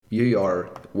you are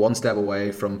one step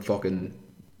away from fucking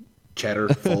cheddar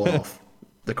falling off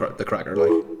the cracker.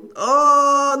 Like,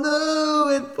 oh no,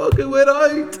 it fucking went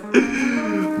out,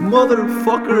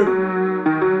 motherfucker.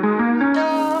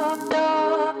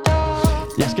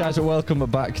 Yes, guys, and welcome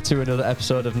back to another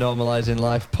episode of Normalising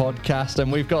Life podcast.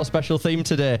 And we've got a special theme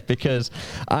today because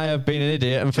I have been an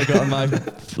idiot and forgotten my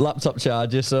laptop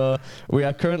charger. So we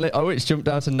are currently, it's jumped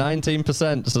down to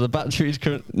 19%. So the battery's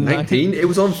currently 19? It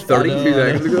was on 32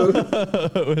 seconds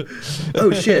ago.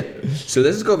 Oh shit! So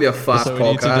this is gonna be a fast so we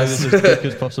podcast. need to do this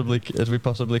as quick as we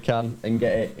possibly can and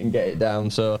get it down.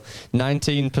 So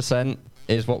 19%.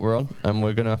 Is what we're on, and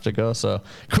we're gonna have to go. So,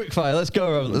 quick fire, let's go,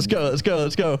 Robert. Let's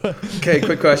go. Okay,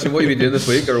 quick question: what have you been doing this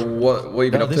week, or what have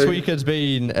you been up to? This week has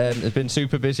been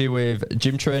super busy with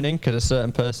gym training because a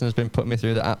certain person has been putting me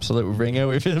through the absolute ringer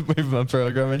with my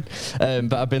programming.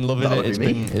 But I've been loving it.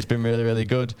 It's been really, really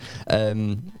good.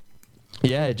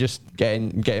 Yeah, just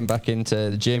getting back into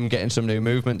the gym, getting some new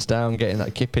movements down, getting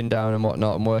that kipping down and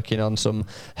whatnot. I'm working on some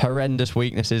horrendous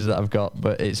weaknesses that I've got,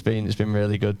 but it's been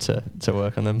really good to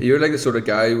work on them. You're like the sort of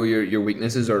guy where your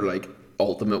weaknesses are like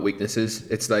ultimate weaknesses.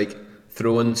 It's like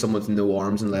throwing someone with no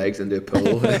arms and legs into a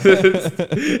pool.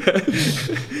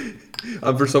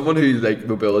 And for someone who's like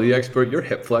mobility expert, your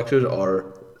hip flexors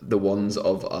are the ones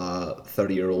of a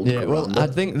 30-year-old granda. Well, I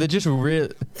think they're just real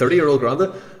 30-year-old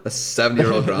granda, a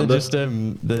 70-year-old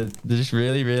granda. they're just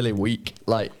really, really weak.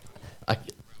 Like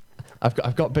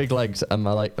I've got big legs and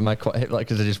my hip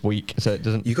flexors are just weak, so it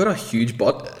doesn't. You got a huge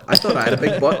butt. I thought I had a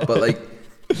big butt, but like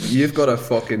you've got a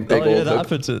fucking big old. That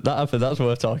happened. That's what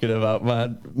we're talking about,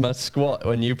 man. My squat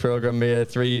when you programmed me a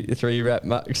three rep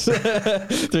max, 3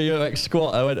 rep max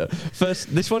squat. I went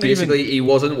first. This one basically he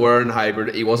wasn't wearing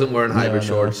hybrid. He wasn't wearing hybrid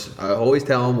shorts. I always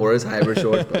tell him wear his hybrid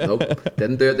shorts, but nope,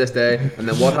 didn't do it this day. And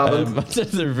then what happened?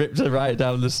 They ripped it right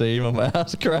down the seam on my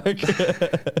ass crack.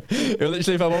 Literally,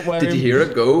 if I wasn't wearing. Did you hear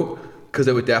it go? Because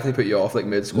it would definitely put you off like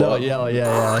mid squat. No, yeah,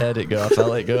 I heard it go. I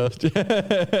felt it go.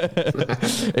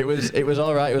 It was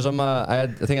all right. It was on my. I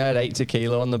think I had 80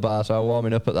 kilo on the bar, so I was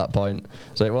warming up at that point.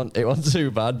 So it wasn't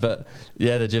too bad, but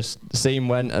yeah, the seam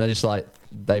went, and I just like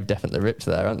they've definitely ripped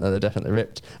there, haven't they? They're definitely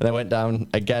ripped. And I went down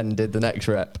again, did the next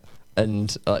rep,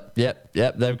 and like yep,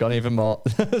 they've gone even more.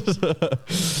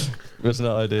 It was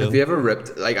not ideal. Have you ever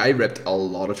ripped? Like I ripped a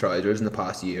lot of trousers in the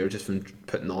past year just from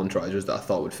putting on trousers that I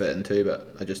thought would fit into,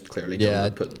 but I just clearly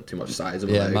don't put too much size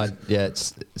on my legs.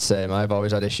 It's same. I've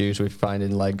always had issues with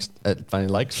finding legs.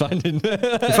 Finding legs.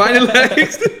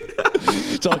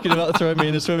 Talking about throwing me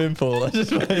in a swimming pool. I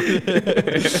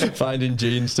just finding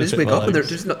jeans to just fit wake my up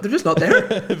legs. And they're just not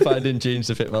there. Finding jeans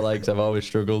to fit my legs. I've always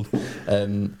struggled.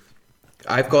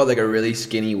 I've got like a really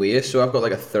skinny waist, so I've got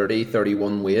like a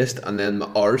 30-31 waist, and then my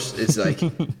arse is like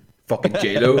fucking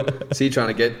J-Lo. See, I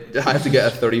have to get a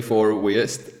 34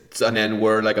 waist and then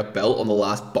wear like a belt on the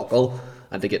last buckle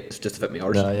and to get just to fit my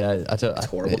arse. No, yeah, it's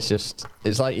horrible.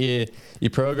 It's like you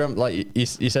program, like you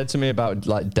said to me about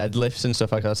like deadlifts and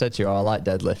stuff like that. I said to you, I like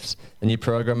deadlifts, and you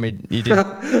program me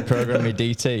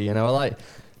DT, and I was like,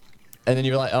 and then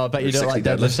you were like, oh, I bet you don't like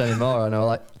deadlifts anymore, and I was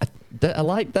like, I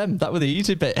like them. That was the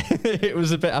easy bit. It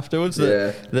was a bit afterwards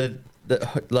that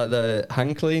the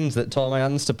hand cleans that tore my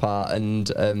hands apart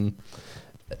and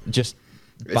just.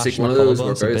 It's like one of those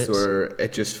workouts where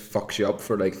it just fucks you up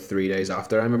for like 3 days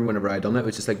after. I remember whenever I done it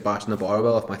was just like bashing the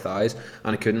barbell off my thighs,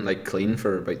 and I couldn't like clean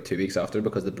for about 2 weeks after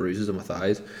because of the bruises on my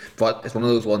thighs. But it's one of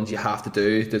those ones you have to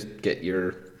do to get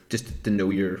just to know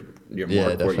your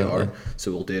mark where you are.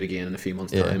 So we'll do it again in a few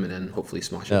months' time, and then hopefully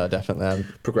smash it. Yeah, definitely.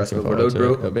 I'm progressive overload,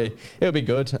 bro. It'll be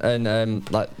good. And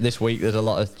like this week, there's a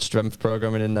lot of strength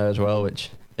programming in there as well, which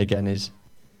again is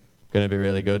going to be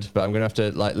really good. But I'm going to have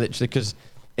to like literally because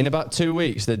in about 2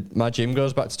 weeks, my gym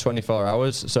goes back to 24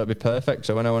 hours, so it'll be perfect.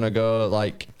 So when I want to go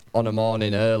like on a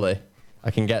morning early,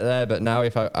 I can get there. But now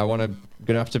if I want to,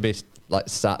 going to have to be like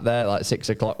sat there like 6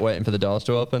 o'clock waiting for the doors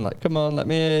to open. Like, come on, let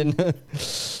me in.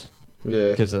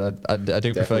 Yeah, because I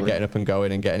do prefer getting up and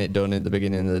going and getting it done at the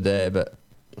beginning of the day, but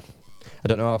I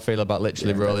don't know how I feel about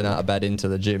literally rolling out of bed into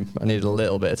the gym. I need a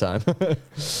little bit of time.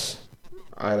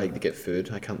 I like to get food.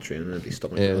 I can't train on an empty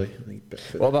stomach really.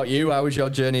 What about you? How was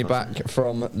your journey back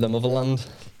from the motherland?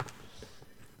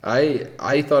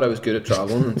 I thought I was good at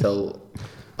traveling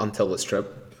until this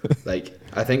trip. Like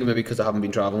I think maybe because I haven't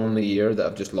been traveling in a year that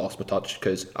I've just lost my touch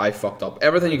because I fucked up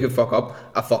everything you could fuck up.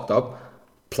 I fucked up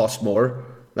plus more.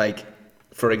 Like,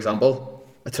 for example,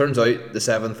 it turns out the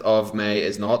 7th of May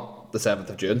is not the 7th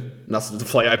of June, and that's the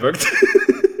flight I booked.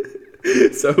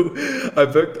 So I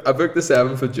booked the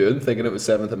 7th of June thinking it was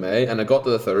 7th of May, and I got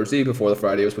to the Thursday before the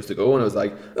Friday I was supposed to go, and I was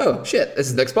like, oh shit, this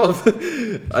is next month.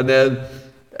 And then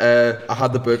I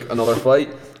had to book another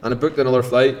flight, and I booked another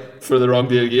flight for the wrong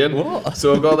day again. What?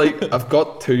 So I've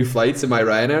got 2 flights in my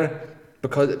Ryanair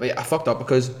because I fucked up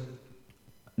because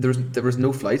there was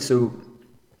no flight. So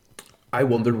I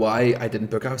wondered why I didn't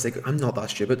book. I was like, I'm not that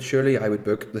stupid. Surely I would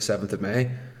book the 7th of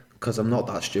May because I'm not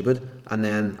that stupid. And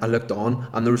then I looked on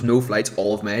and there was no flights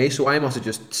all of May. So I must have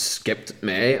just skipped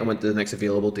May and went to the next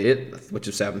available date, which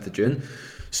is 7th of June.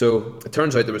 So it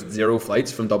turns out there was 0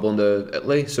 flights from Dublin to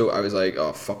Italy. So I was like,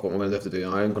 oh fuck, what am I going to have to do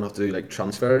now? I'm going to have to do like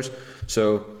transfers.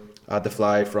 So I had to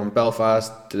fly from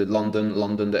Belfast to London,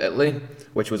 London to Italy,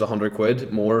 which was 100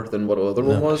 quid more than what the other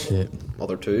one was. Shit.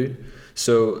 Other 2.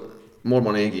 So more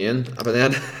money again. But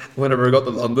then whenever I got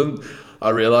to London, I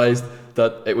realised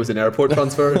that it was an airport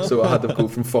transfer. So I had to go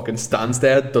from fucking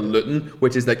Stansted to Luton,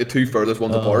 which is like the 2 furthest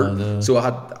ones apart. No. So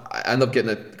I ended up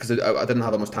getting it because I didn't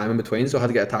have that much time in between. So I had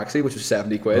to get a taxi, which was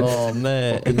 70 quid. Oh,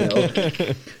 mate. Fucking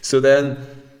hell. So then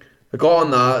I got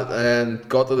on that and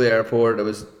got to the airport. I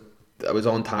was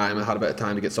on time. I had a bit of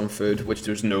time to get some food, which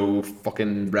there's no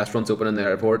fucking restaurants open in the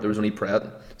airport. There was only Pret.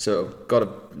 So got a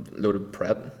load of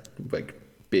Pret, like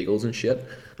bagels and shit.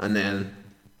 And then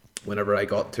whenever I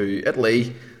got to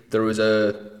Italy, there was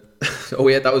a... oh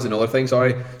yeah, that was another thing,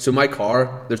 sorry. So my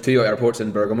car, there's 2 airports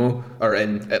in Bergamo, or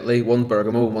in Italy. One's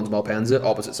Bergamo, one's Malpensa,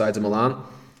 opposite sides of Milan.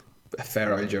 A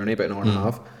fair old journey, about an hour and a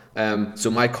half.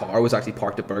 So my car was actually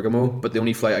parked at Bergamo, but the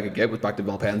only flight I could get was back to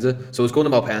Malpensa. So I was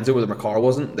going to Malpensa where my car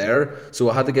wasn't there, so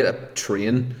I had to get a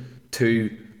train to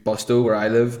Busto where I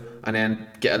live, and then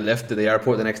get a lift to the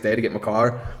airport the next day to get my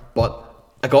car. But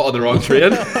I got on the wrong train.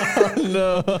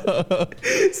 No.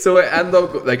 So I ended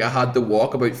up, like, I had to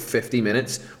walk about 50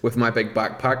 minutes with my big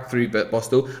backpack through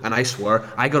Busto, and I swear,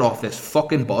 I got off this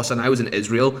fucking bus and I was in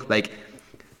Israel, like,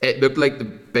 it looked like the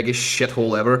biggest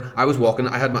shithole ever. I was walking,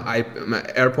 I had my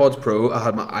AirPods Pro, I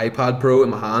had my iPad Pro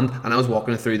in my hand, and I was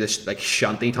walking through this, like,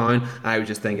 shanty town, and I was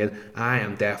just thinking, I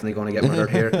am definitely going to get murdered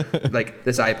here. Like,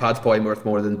 this iPad's probably worth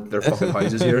more than their fucking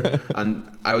houses here.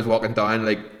 And I was walking down,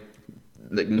 like,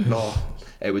 no,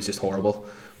 it was just horrible.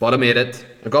 But I made it.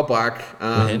 I got back.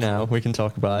 Hey, now we can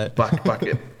talk about it.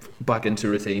 Back into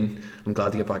routine. I'm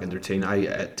glad to get back into routine. I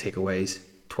ate takeaways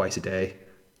twice a day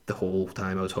the whole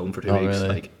time I was home for 2 weeks. Really?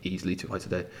 Like, easily twice a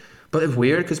day. But it's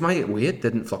weird because my weight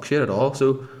didn't fluctuate at all.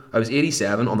 So I was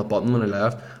 87 on the button when I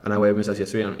left, and I weighed myself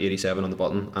yesterday and I'm 87 on the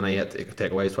button, and I ate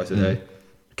takeaways twice a day.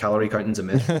 Calorie counting's a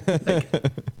myth. Like,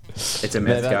 it's a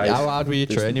myth, guys. How hard were you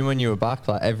training when you were back?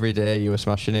 Like, every day you were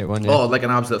smashing it, weren't you? Oh, like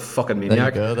an absolute fucking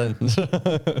maniac. There you go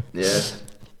then. Yeah,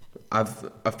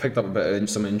 I've picked up a bit of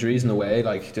some injuries in the way,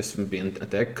 like just from being a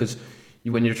dick. Because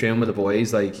when you're training with the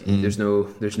boys, like there's no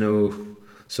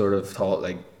sort of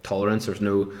tolerance. There's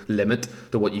no limit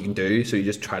to what you can do. So you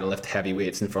just try to lift heavy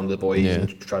weights in front of the boys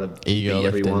and try to Ego beat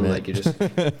everyone. lifting, Like you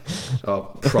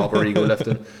just proper ego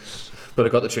lifting. But I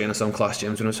got to train at some class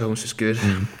gyms when I was home, which was good.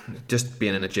 Just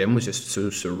being in a gym was just so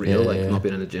surreal. Not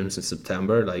being in a gym since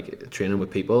September, like training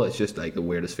with people, it's just like the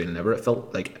weirdest feeling ever. It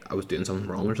felt like I was doing something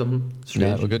wrong or something. Strange.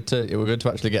 Yeah, it were good to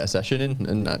actually get a session in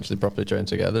and actually properly train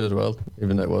together as well.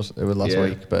 Even though it was last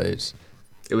week, but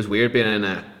it was weird being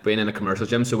in a commercial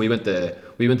gym. So we went to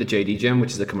JD Gym,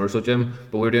 which is a commercial gym,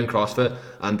 but we were doing CrossFit.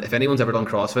 And if anyone's ever done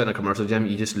CrossFit in a commercial gym,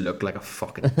 you just look like a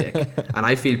fucking dick. And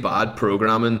I feel bad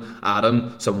programming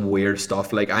Adam some weird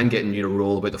stuff. Like I'm getting you to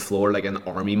roll about the floor like an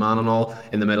army man and all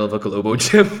in the middle of a Globo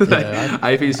gym.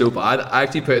 I feel so bad. I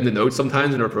actually put in the notes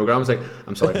sometimes in our programs like,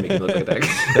 I'm sorry for making you look like a dick.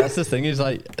 That's the thing is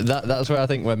like that's where I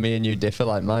think when me and you differ.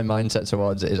 Like my mindset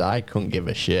towards it is I couldn't give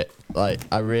a shit. Like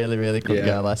I really, really couldn't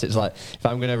care less. It's like if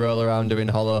I'm gonna roll around doing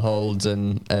hollow holds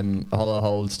and hollow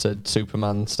holds to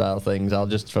Superman style things, I'll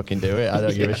just fucking do it. I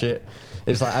don't give a shit.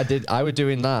 It's like I was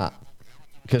doing that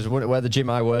because where the gym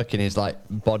I work in is like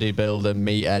bodybuilder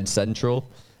meathead central,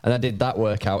 and I did that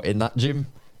workout in that gym.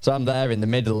 So I'm there in the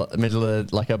middle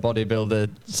of like a bodybuilder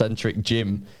centric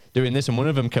gym doing this, and one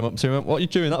of them came up to me and went, "What are you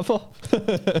doing that for?"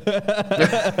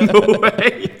 No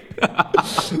way.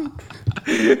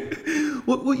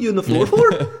 What are you on the floor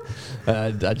for?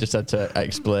 I just had to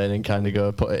explain and kind of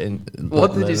go put it in.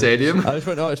 What did you say to him? I just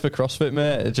went, "No, it's for CrossFit,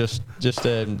 mate. It's just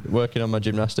working on my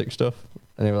gymnastic stuff."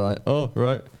 And he was like, "Oh,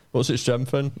 right. What's it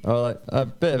strengthen?" I was like, "A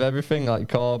bit of everything, like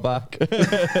core, back."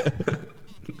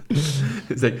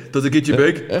 It's like, does it get you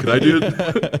big? Can I do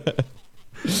it?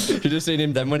 Should have seen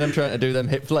him then when I'm trying to do them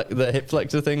hip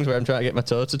flexor things where I'm trying to get my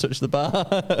toe to touch the bar.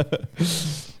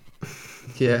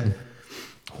 Yeah.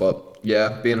 But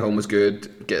yeah, being home was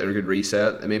good. Getting a good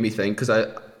reset. It made me think because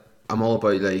I'm all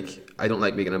about like I don't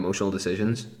like making emotional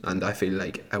decisions, and I feel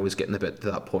like I was getting a bit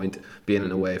to that point, being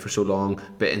in a way for so long,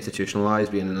 a bit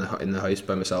institutionalized, being in the house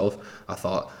by myself. I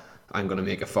thought I'm gonna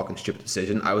make a fucking stupid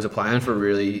decision. I was applying for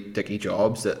really dicky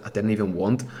jobs that I didn't even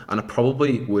want, and I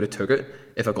probably would have took it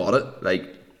if I got it.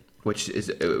 Like,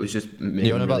 it was just making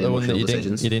You on about really the one that emotional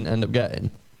decisions. you didn't end up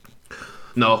getting?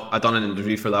 No, I done an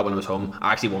interview for that when I was home.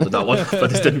 I actually wanted that one,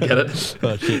 but just didn't get it.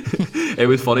 Oh, shit. It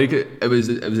was funny. It was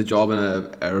a job in an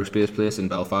aerospace place in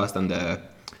Belfast, and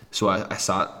so I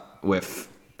sat with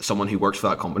someone who works for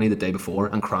that company the day before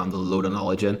and crammed a load of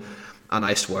knowledge in. And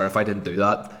I swear, if I didn't do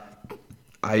that,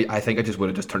 I think I just would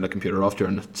have just turned the computer off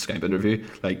during the Skype interview,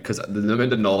 like, because the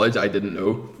amount of knowledge I didn't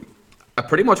know, I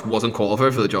pretty much wasn't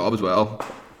qualified for the job as well.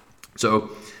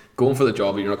 So going for the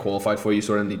job that you're not qualified for, you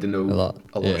sort of need to know a lot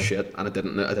of shit, and I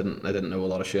didn't know a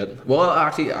lot of shit. Well, I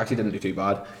actually didn't do too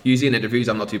bad. Usually in interviews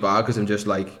I'm not too bad because I'm just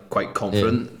like quite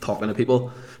confident talking to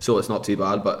people, so it's not too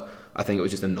bad. But I think it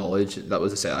was just the knowledge that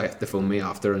was they phoned me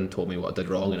after and told me what I did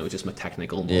wrong, and it was just my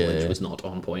technical knowledge was not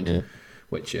on point,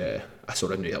 which I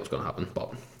sort of knew that was going to happen.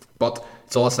 But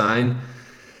it's all a sign.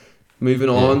 Moving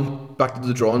on, back to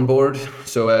the drawing board.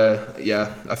 So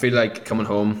I feel like coming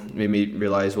home made me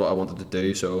realise what I wanted to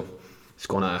do. So just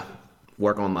gonna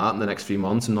work on that in the next few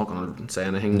months. I'm not gonna say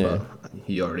anything, but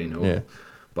you already know. Yeah.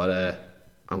 But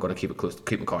I'm gonna keep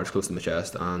my cards close to my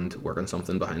chest, and work on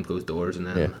something behind closed doors, and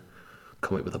then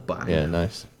come out with a bang. Yeah,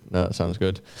 nice. No, that sounds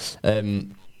good.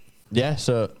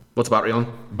 So what's the battery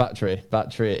on? Battery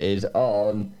is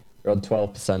on. We're on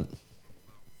 12%.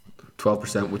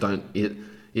 12%. We're down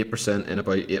 8% in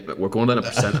about 8. We're going down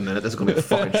 1% a minute. This is going to be a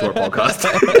fucking short podcast.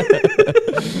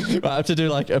 I have to do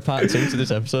like a part 2 to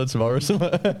this episode tomorrow or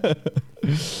something.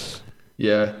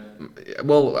 Yeah.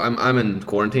 Well, I'm in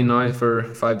quarantine now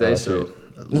for 5 days, so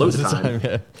loads of time.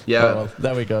 Yeah. Well,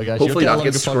 there we go, guys. Hopefully that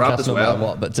gets scrapped as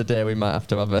well. But today we might have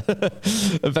to have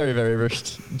a very, very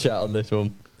rushed chat on this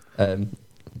one.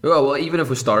 Well, even if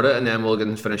we start it and then we'll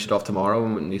get finish it off tomorrow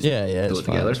and we need to do it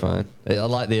together. It's fine. I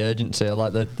like the urgency. I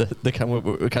like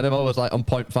we're kind of always like on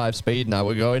 0.5 speed now.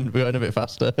 We're going a bit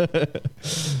faster.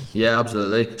 Yeah,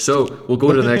 absolutely. So we'll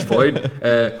go to the next point.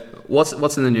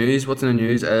 What's in the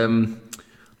news?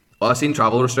 I've seen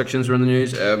travel restrictions were in the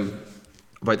news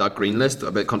about that green list,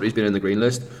 about countries being in the green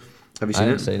list. Have you seen it? I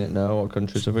haven't seen it, no. What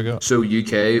countries have we got? So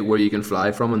UK, where you can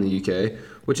fly from in the UK,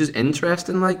 which is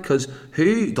interesting, like, because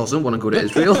who doesn't want to go to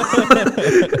Israel?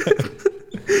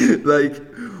 Like,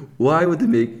 why would they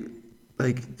make,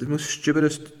 like, the most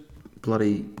stupidest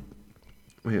bloody...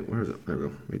 Wait, where is it? There we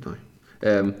go. Read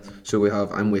now. So we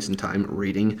have, I'm wasting time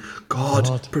reading.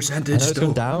 God. Percentage. I know it's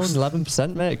gone down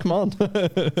 11%, mate. Come on.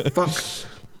 Fuck.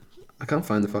 I can't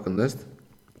find the fucking list.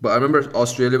 But I remember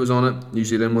Australia was on it. New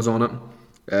Zealand was on it.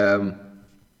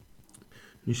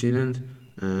 New Zealand,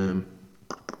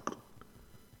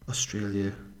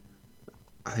 Australia,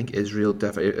 I think Israel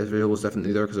was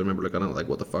definitely there because I remember looking at it like,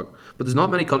 what the fuck. But there's not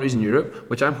many countries in Europe,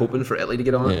 which I'm hoping for Italy to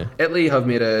get on it. Italy have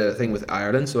made a thing with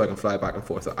Ireland, so I can fly back and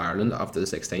forth to Ireland after the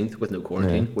 16th with no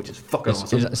quarantine, which is fucking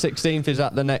awesome. Is that 16th, is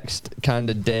that the next kind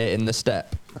of day in the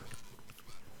step?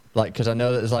 Like, because I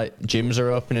know that there's like gyms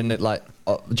are opening at like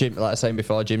like I was saying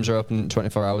before, gyms are open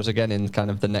 24 hours again in kind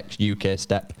of the next UK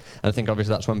step. And I think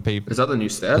obviously that's when people. Is that the new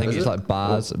step? I think it's like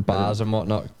bars and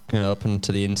whatnot can open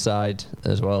to the inside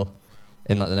as well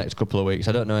in like the next couple of weeks.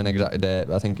 I don't know an exact date,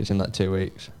 but I think it's in like 2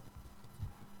 weeks.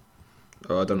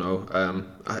 Oh, I don't know.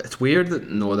 It's weird that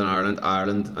Northern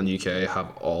Ireland, and UK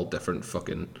have all different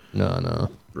fucking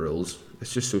rules.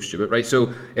 It's just so stupid, right?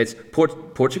 So it's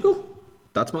Portugal.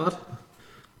 That's mad.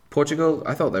 Portugal,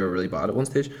 I thought they were really bad at one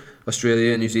stage.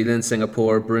 Australia, New Zealand,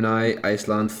 Singapore, Brunei,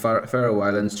 Iceland, Faroe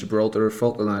Islands, Gibraltar,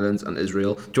 Falkland Islands, and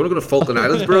Israel. Do you want to go to Falkland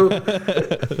Islands, bro? I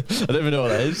don't even know what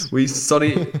that is.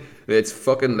 It's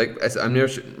fucking like I'm near.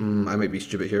 I might be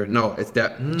stupid here. No, it's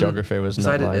that geography was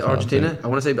beside not Argentina. I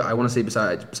want to say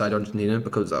beside Argentina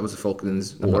because that was the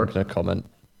Falklands War. I'm not gonna comment.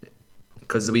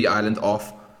 Because the wee island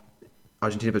off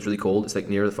Argentina, but it's really cold. It's like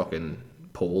near the fucking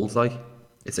poles, like.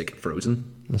 It's like frozen.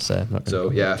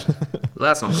 So yeah,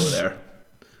 let's not go there.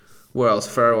 Where else?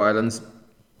 Faroe Islands.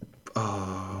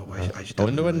 Oh, I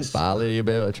wonder when Bali you'll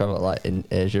be able to travel like in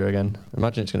Asia again.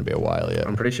 Imagine it's going to be a while yet.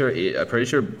 I'm pretty sure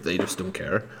they just don't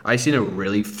care. I seen a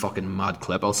really fucking mad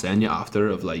clip. I'll send you after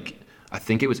of like I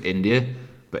think it was India,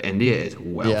 but India is fucked.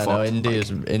 No,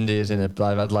 India's in a.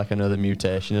 I've had like another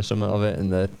mutation or something of it,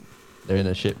 and they're in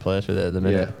a shit place with it at the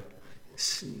minute.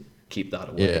 Yeah. Keep that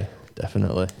away. Yeah,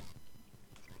 definitely.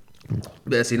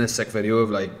 But I seen a sick video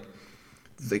of like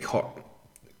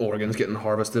organs getting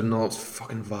harvested and all. It's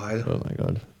fucking vile. Oh my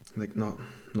god. Like not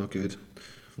good.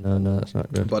 No, that's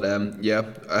not good. But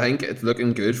I think it's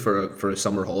looking good for a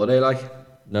summer holiday. Like.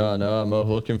 No, I'm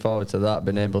looking forward to that.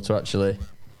 Being able to actually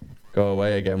go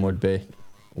away again would be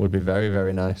very,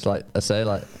 very nice. Like I say,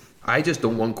 like I just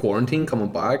don't want quarantine coming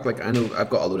back. Like, I know I've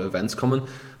got a lot of events coming,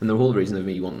 and the whole reason of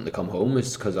me wanting to come home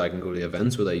is because I can go to the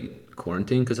events without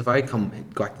quarantine. Because if I go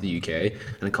back to the UK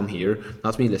and I come here,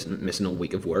 that's me missing a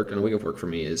week of work, and a week of work for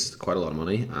me is quite a lot of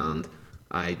money, and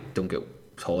I don't get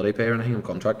holiday pay or anything. I'm a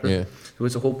contractor. Yeah. So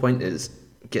the whole point is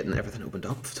getting everything opened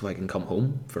up so I can come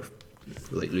home for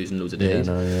like losing loads of days.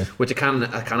 Yeah. Which I can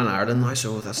in Ireland now,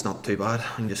 so that's not too bad.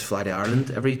 I can just fly to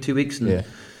Ireland every 2 weeks and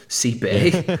see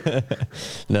Bay.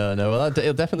 No, well,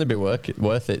 it'll definitely be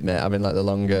worth it, mate. I mean, like the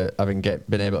longer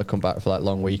been able to come back for like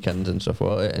long weekends and stuff,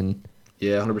 won't it? And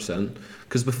yeah, 100%.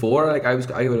 Because before, like I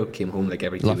would have came home like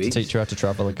every 2 weeks. weeks. To teach you how to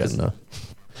travel again, though.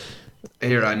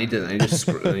 Here, I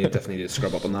definitely need to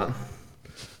scrub up on that.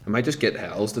 I might just get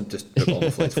Hells to just book all the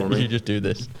flights for me. You just do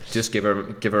this. Just give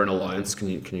her an allowance. Can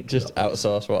you just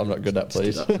outsource what I'm not good at,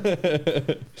 please?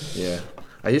 Yeah,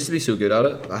 I used to be so good at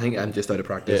it. I think I'm just out of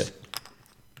practice. Yeah.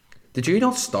 Did you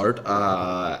not start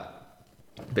a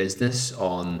business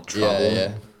on travel?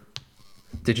 Yeah.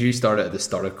 Did you start it at the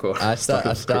start of course? I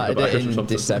started it in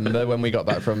December when we got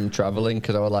back from travelling,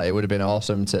 because I was like, it would have been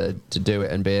awesome to do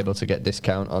it and be able to get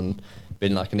discount on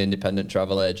being like an independent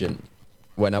travel agent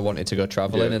when I wanted to go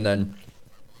travelling. And then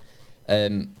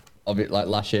like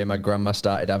last year my grandma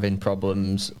started having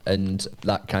problems, and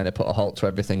that kind of put a halt to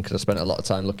everything because I spent a lot of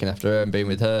time looking after her and being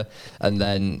with her. And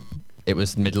then it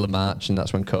was middle of March, and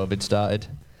that's when COVID started,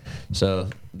 so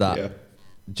that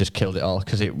just killed it all,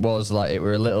 because it was like it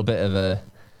were a little bit of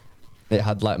it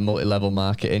had like multi-level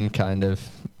marketing kind of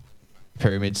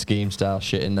pyramid scheme style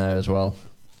shit in there as well,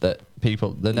 that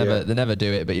people they never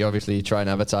do it, but you obviously try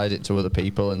and advertise it to other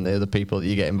people, and the other people that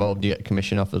you get involved you get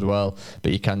commission off as well,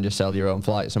 but you can just sell your own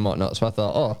flights and whatnot. So I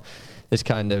thought, this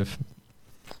kind of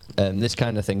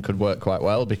thing could work quite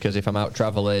well, because if I'm out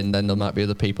travelling, then there might be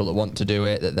other people that want to do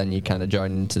it, that then you kind of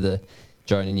joining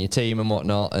your team and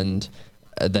whatnot, and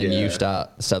then you start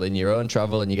selling your own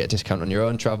travel and you get a discount on your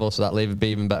own travel, so that would be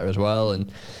even better as well.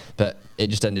 But it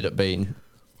just ended up being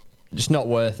just not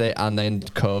worth it, and then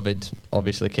COVID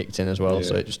obviously kicked in as well,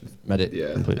 so it just made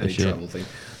it completely shit. Travel thing.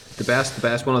 The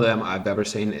best one of them I've ever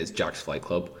seen is Jack's Flight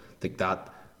Club. Like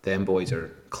that, them boys are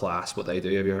class. What they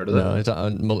do, have you heard of that? No, is that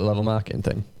a multi-level marketing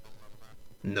thing?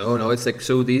 No, it's like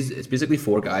it's basically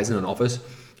 4 guys in an office,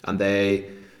 and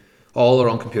they all are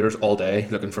on computers all day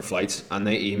looking for flights, and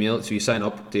they email. So you sign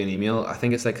up, do an email. I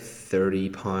think it's like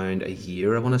 £30 a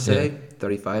year, I want to say,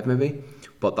 35 maybe.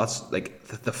 But that's like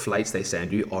the flights they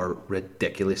send you are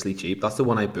ridiculously cheap. That's the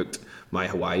one I booked my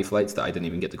Hawaii flights that I didn't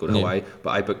even get to go to Hawaii,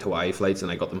 but I booked Hawaii flights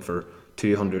and I got them for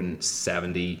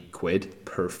 £270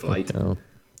 per flight.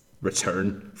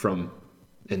 Return from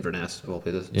Inverness of all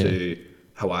places to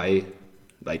Hawaii.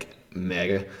 Like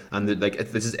mega, and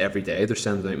this is every day they're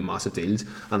sending out massive deals,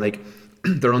 and like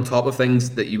they're on top of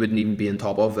things that you wouldn't even be on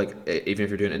top of, like even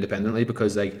if you're doing it independently,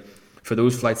 because like for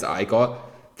those flights that I got,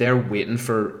 they're waiting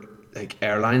for like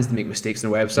airlines to make mistakes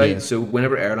in their website. So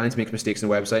whenever airlines make mistakes in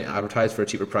their website and advertise for a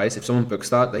cheaper price, if someone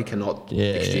books that, they cannot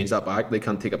exchange that back. They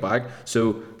can't take it back.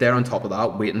 So they're on top of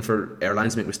that, waiting for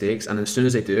airlines to make mistakes. And as soon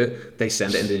as they do it, they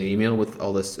send it into an email with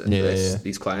all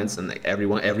these clients, and like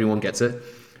everyone gets it.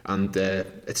 And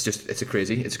it's a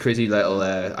crazy little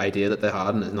idea that they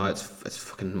had, and now it's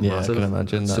fucking massive. I can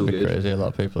imagine that'd be crazy. A lot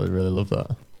of people would really love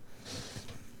that.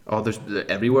 Oh, there's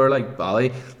everywhere, like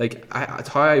Bali. Like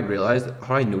how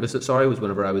I noticed it. Sorry, was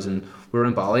whenever we were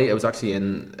in Bali. I was actually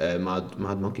in Mad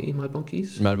Monkey with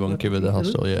the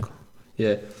hostel, yeah,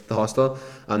 the hostel.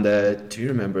 And do you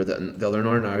remember that the other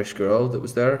Northern Irish girl that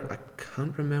was there? I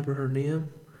can't remember her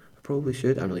name. I probably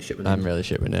should. I'm really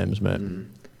shit with names, mate.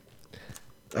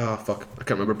 Oh fuck, I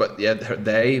can't remember, but yeah,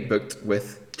 they booked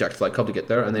with Jack's Flight Club to get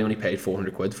there, and they only paid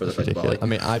 £400 for the flight to Bali. I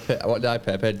mean, what did I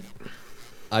pay?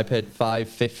 I paid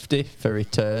 $550 for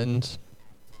returns,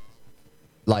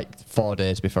 like 4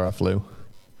 days before I flew.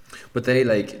 But they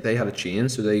had a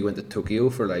change, so they went to Tokyo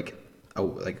for like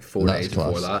 4 days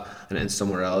before that, and then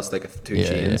somewhere else like 2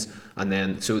 chains, and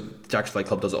then so Jack's Flight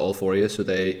Club does it all for you. So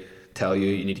they tell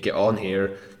you need to get on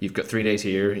here, you've got 3 days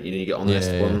here, you need to get on this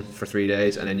one for 3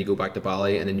 days, and then you go back to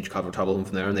Bali, and then you travel home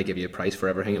from there, and they give you a price for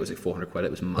everything. It was like £400.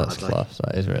 It was mad. That's class.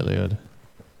 That is really good.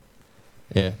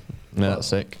 That's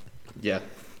sick. Yeah,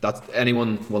 that's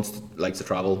anyone likes to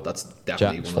travel, that's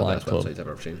definitely Jack's one of the best Club. websites I've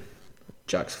ever seen.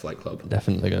 Jack's Flight Club.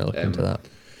 Definitely going to look into that.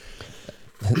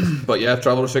 But yeah,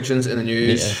 travel restrictions in the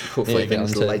news. Hopefully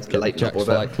things lighten up a bit. Jack's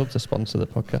Flight Club to sponsor the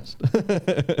podcast.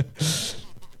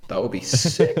 That would be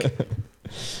sick.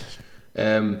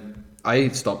 I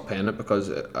stopped paying it because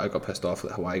I got pissed off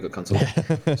that Hawaii got cancelled.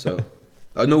 So,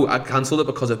 no, I cancelled it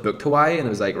because I booked Hawaii, and I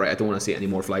was like, right, I don't want to see any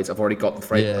more flights. I've already got the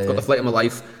flight. I've got the flight of my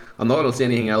life. I'm not gonna say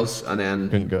anything else, and then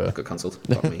Couldn't go. got cancelled.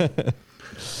 Fuck me.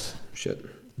 Shit.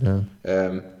 Yeah.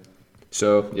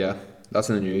 So yeah, that's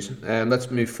in the news. Let's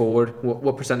move forward.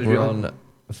 What percentage are We're we on? on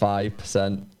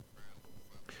 5%.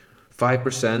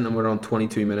 5%, and we're on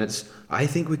 22 minutes. I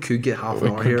think we could get half an We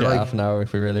hour could here. get Like, half an hour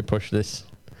if we really push this.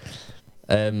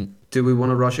 do we want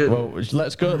to rush it? Well,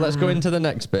 let's go into the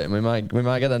next bit, and we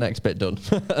might get the next bit done,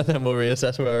 and then we'll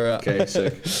reassess where we're at. Okay,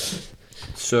 sick.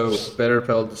 So bitter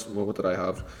pill. What did I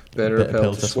have? Bitter Bitter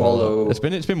pill to swallow. It's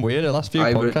been weird. The last few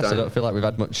I wrote podcasts, I down- don't feel like we've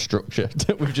had much structure.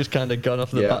 We've just kind of gone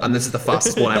off the Yeah, bat. and this is the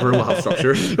fastest one ever. We'll have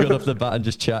structure. Gone off the bat and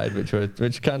just chatted, which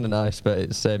is kind of nice, but at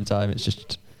the same time, it's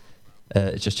just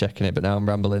checking it. But now I'm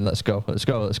rambling. Let's go.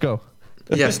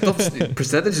 Yeah, stuff.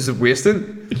 Percentages of wasting,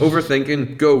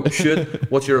 overthinking. Go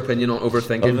should. What's your opinion on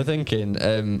overthinking?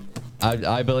 Overthinking.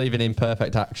 I believe in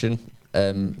imperfect action.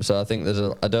 So I think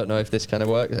I don't know if this kind of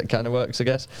works. It kind of works, I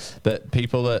guess. But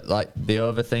people that they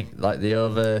overthink, I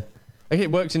think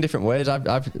it works in different ways.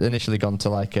 I've initially gone to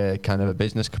like a kind of a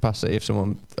business capacity. If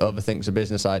someone overthinks a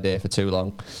business idea for too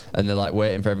long, and they're like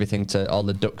waiting for everything all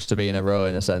the ducks to be in a row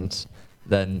in a sense,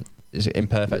 then is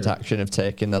imperfect action of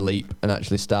taking the leap and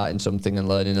actually starting something and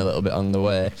learning a little bit on the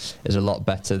way is a lot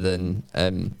better than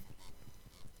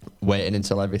waiting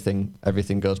until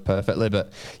everything goes perfectly.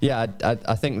 But yeah,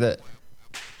 I think that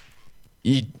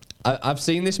I've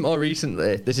seen this more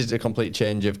recently. This is a complete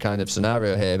change of kind of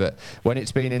scenario here, but when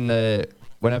it's been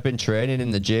when I've been training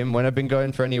in the gym, when I've been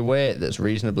going for any weight that's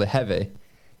reasonably heavy,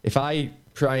 if I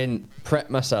try and prep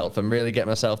myself and really get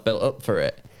myself built up for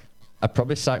it, I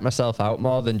probably psych myself out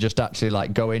more than just actually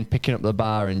like going, picking up the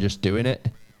bar and just doing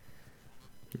it.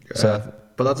 So,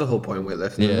 but that's the whole point with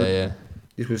weightlifting. isn't it? yeah.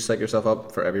 You just psych yourself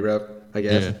up for every rep, I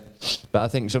guess. Yeah. But I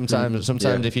think sometimes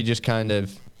if you just kind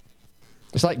of,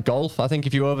 it's like golf. I think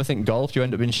if you overthink golf, you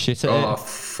end up being shit at Oh it.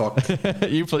 fuck! Do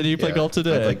you play golf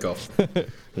today? I played golf.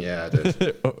 Yeah, I did.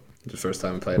 The first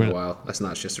time I played in a while. I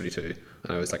snatched just 32,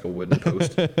 and I was like a wooden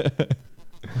post.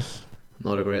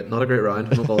 Not a great round.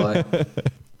 I'm not gonna lie.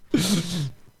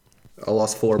 I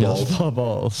lost 4 balls. 4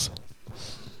 balls.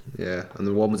 Yeah, and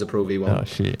then one was a Pro V1. Oh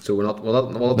shit. So we'll not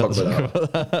talk about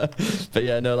that. But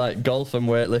yeah, no, like golf and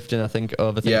weightlifting, I think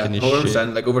overthinking is 100%. shit.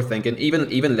 Like overthinking,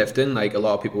 even lifting. Like a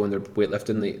lot of people when they're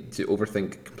weightlifting, they to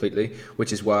overthink completely.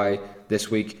 Which is why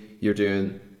this week you're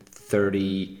doing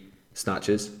 30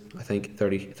 snatches. I think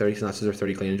 30 snatches or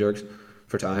 30 clean and jerks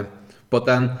for time. But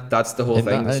then that's the whole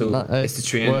thing. It's to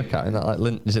train. Workout in that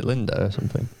like is it Linda or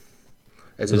something?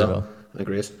 Isabel and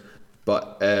Grace.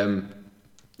 But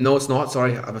no, it's not.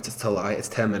 Sorry, I'm about to tell a lie. It's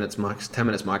 10 minutes max. 10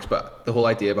 minutes max. But the whole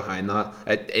idea behind that,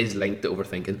 it is linked to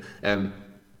overthinking.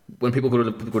 When people go to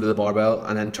the barbell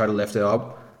and then try to lift it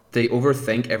up, they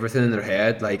overthink everything in their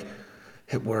head. Like,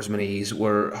 where's my knees?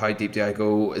 How deep do I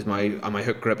go? Am I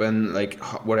hook gripping? Like,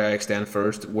 where do I extend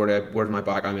first? Where's my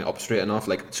back? Am I up straight enough?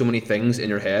 Like, so many things in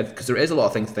your head because there is a lot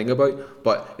of things to think about.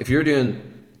 But if you're doing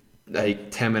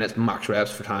like 10 minutes max reps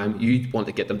for time, you want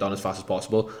to get them done as fast as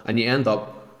possible, and you end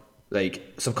up like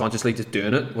subconsciously just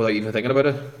doing it without even thinking about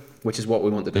it, which is what we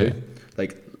want to do.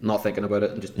 Like not thinking about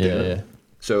it and just doing it.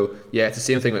 So yeah, it's the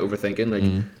same thing with overthinking. Like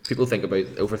people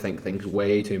overthink things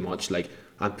way too much, like,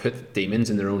 and put demons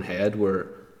in their own head where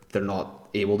they're not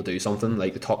able to do something,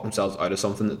 like they talk themselves out of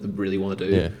something that they really want to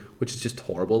do, which is just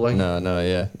horrible. Like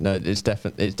it's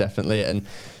definitely and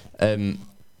I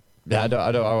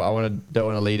don't want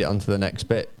to lead it on to the next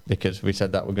bit because we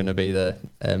said that we're going to be the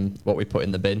what we put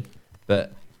in the bin,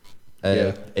 but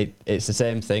it's the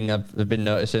same thing. I've been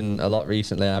noticing a lot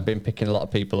recently. I've been picking a lot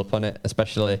of people up on it,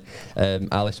 especially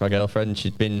Alice, my girlfriend.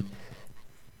 She's been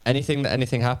anything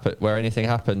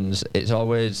happens. She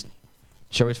always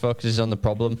focuses on the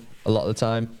problem a lot of the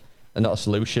time and not a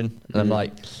solution. And I'm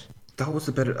like, I know.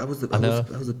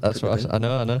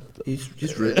 You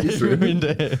just ruined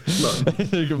it. We're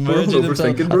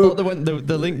overthinking, bro.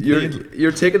 The link.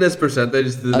 You're taking this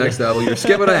percentage to the next level. You're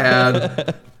skipping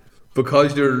ahead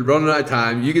because you're running out of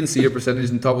time. You can see your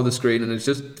percentage on top of the screen, and it's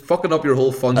just fucking up your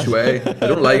whole feng shui. I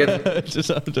don't like it. Just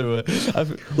have to.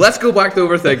 Let's go back to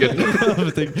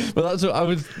overthinking. Well, that's what I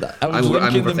was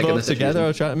linking them both together. I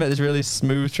was trying to make this really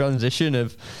smooth transition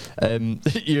of when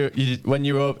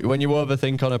you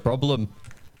overthink on a problem,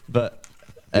 but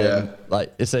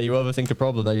like say you overthink a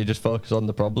problem, then you just focus on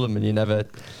the problem, and you never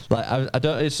like I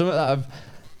don't. It's something that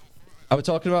I was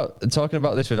talking about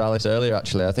this with Alice earlier.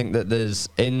 Actually, I think that there's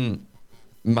in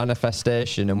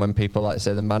manifestation, and when people like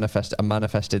say I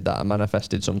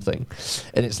manifested something,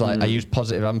 and it's like I use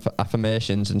positive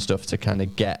affirmations and stuff to kind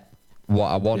of get what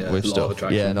I want with stuff,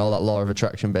 and all that law of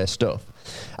attraction based stuff.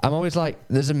 I'm always like,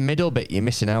 there's a middle bit you're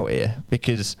missing out here,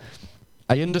 because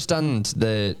I understand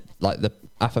the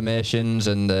affirmations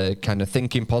and the kind of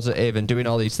thinking positive and doing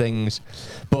all these things,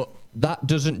 but that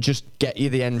doesn't just get you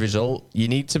the end result. You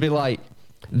need to be like,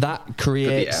 that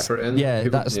creates... Put the effort in. Yeah,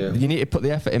 People, you need to put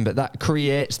the effort in, but that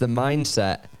creates the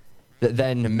mindset that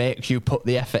then makes you put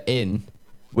the effort in,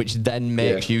 which then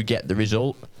makes you get the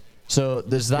result. So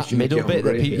there's that middle bit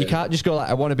that you can't just go like,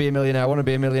 I want to be a millionaire, I want to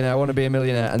be a millionaire, I want to be a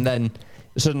millionaire, and then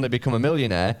suddenly become a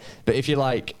millionaire. But if you're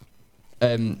like,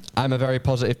 I'm a very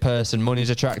positive person, money's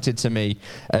attracted to me,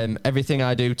 everything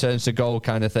I do turns to gold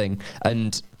kind of thing,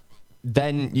 and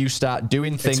then you start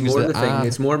doing things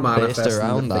it's more manifesting based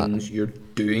around the that. things you're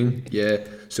doing. Yeah,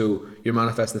 so you're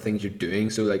manifesting the things you're doing.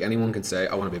 So like anyone can say,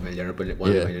 I want to be a millionaire, but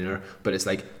want to be a millionaire, but it's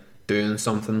like doing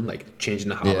something, like changing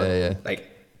the habit, like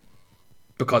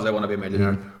because I want to be a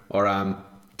millionaire, or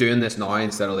doing this now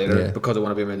instead of later because I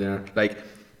want to be a millionaire. Like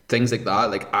things like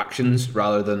that, like actions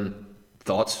rather than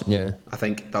thoughts. Yeah, I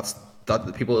think that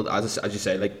the people, as you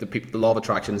say, like the law of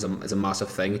attraction is a massive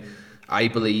thing. I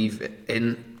believe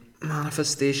in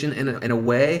manifestation in a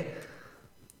way,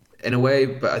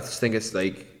 but I just think it's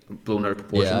like blown out of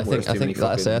proportion. Yeah,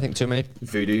 I think too many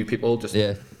voodoo people just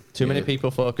too many people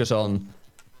focus on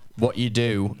what you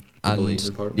do and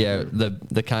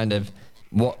the kind of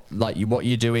what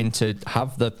you're doing to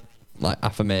have the like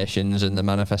affirmations and the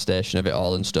manifestation of it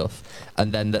all and stuff,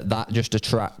 and then that just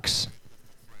attracts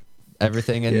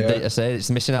everything. And I say it's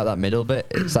missing out that middle bit.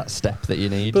 It's that step that you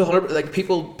need. But like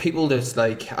people just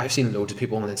like, I've seen loads of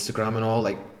people on Instagram and all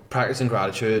like practicing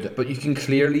gratitude, but you can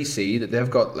clearly see that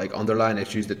they've got like underlying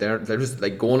issues, that they're just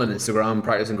like going on Instagram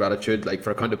practicing gratitude like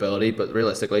for accountability, but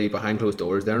realistically behind closed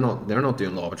doors they're not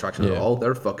doing law of attraction at all.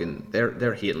 They're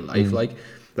hating life.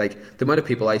 Like the amount of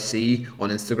people I see on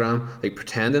Instagram like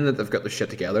pretending that they've got their shit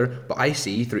together, but I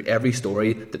see through every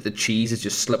story that the cheese is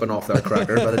just slipping off their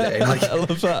cracker by the day. Like, I love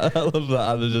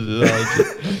that.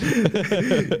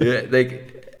 Yeah,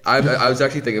 like I was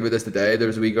actually thinking about this today.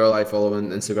 There's a wee girl I follow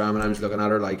on Instagram, and I'm just looking at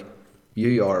her like,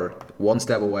 you are one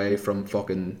step away from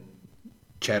fucking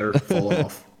cheddar falling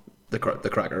off the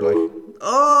cracker. Like,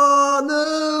 oh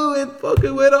no, it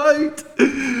fucking went out,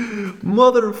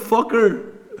 motherfucker.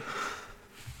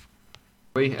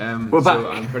 We're back. So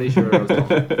I'm pretty sure I was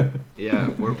talking.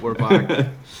 Yeah, we're back.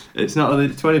 It's not only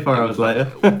 24 hours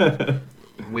later.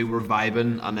 We were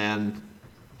vibing, and then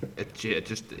it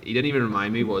just he didn't even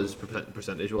remind me what his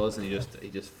percentage was, and he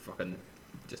just fucking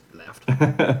just left.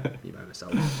 Me by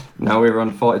myself. Now we're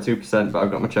on 42%, but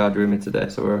I've got my charger with me today,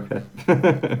 so we're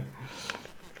okay.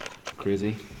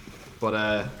 Crazy,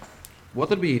 but what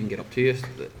did we even get up to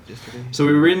yesterday? So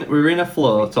we were in a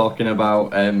flow talking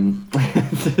about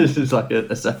this is like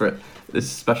a separate,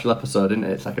 this special episode, isn't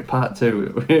it? It's like a part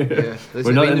 2. Yeah,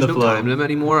 we're not in the flow. No time limit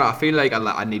anymore. I feel like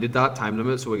I needed that time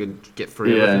limit so we could get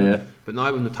through everything. Yeah. But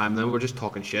now with the time limit, we're just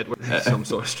talking shit. We're some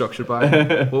sort of structure by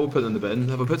it. What we put in the bin?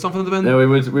 Have we put something in the bin? No, we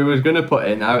was gonna put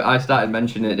in. I started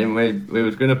mentioning it, didn't we? We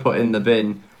was gonna put in the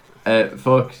bin.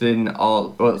 Spending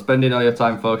all your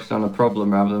time focusing on a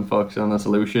problem rather than focusing on a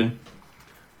solution.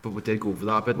 But we did go over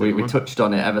that bit. We touched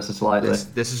on it ever so slightly.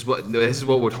 This is what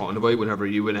we're talking about whenever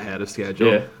you went ahead of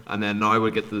schedule. Yeah. And then now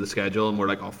we get to the schedule and we're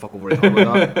like, oh fuck, we're already talking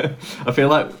about that. I feel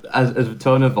like as a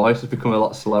tone of voice has become a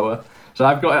lot slower. So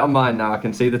I've got it on mine now. I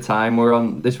can see the time. We're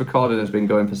on. This recording has been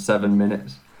going for 7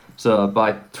 minutes. So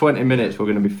by 20 minutes we're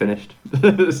going to be finished.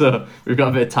 So we've got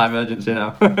a bit of time urgency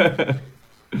now.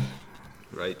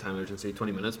 Right, time urgency,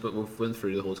 20 minutes, but we've went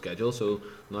through the whole schedule. So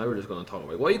now we're just going to talk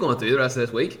about what are you going to do the rest of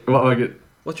this week?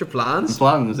 What's your plans?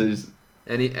 Plans is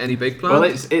any big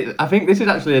plans? Well, I think this is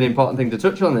actually an important thing to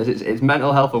touch on. It's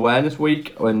Mental Health Awareness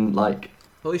Week, and like,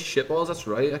 holy shitballs, that's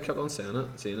right. I kept on saying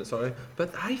it. Sorry,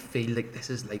 but I feel like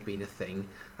this is like being a thing.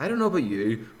 I don't know about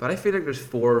you, but I feel like there's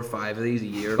 4 or 5 of these a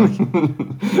year. Like,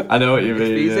 I know what you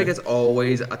mean. It feels like it's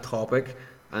always a topic,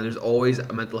 and there's always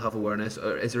a mental health awareness.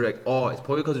 Or is there like, oh, it's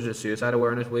probably because there's a suicide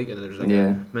awareness week, and then there's like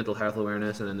a mental health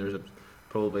awareness, and then there's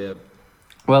probably a.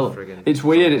 Well, it's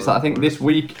weird. It's like, I think this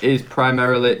week is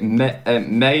primarily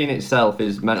May in itself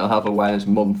is Mental Health Awareness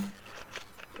Month,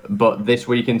 but this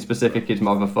week in specific is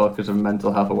more of a focus of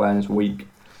Mental Health Awareness Week.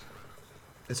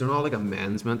 Is there not like a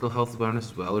men's mental health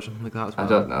awareness as well, or something like that as well? I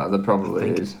don't know. There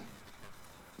probably is.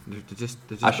 They're just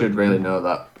I should really know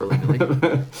that.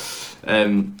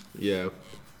 Yeah.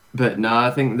 But no, I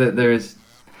think that there is.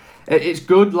 It's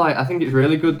good. Like, I think it's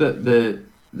really good that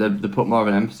they put more of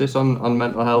an emphasis on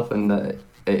mental health, and that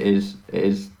it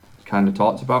is kind of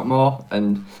talked about more,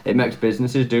 and it makes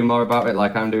businesses do more about it.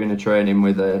 Like, I'm doing a training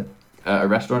with a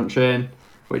restaurant chain,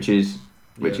 which is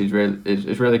which Yeah. is really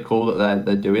it's really cool that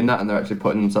they're doing that and they're actually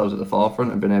putting themselves at the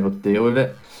forefront and being able to deal with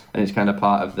it. And it's kind of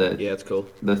part of Yeah, it's cool.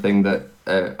 the thing that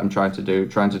I'm trying to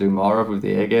do more of with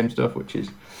the A game stuff, which is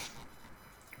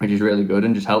really good,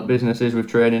 and just help businesses with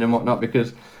training and whatnot,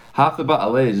 because half the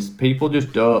battle is people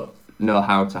just don't know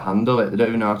how to handle it. They don't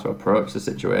even know how to approach the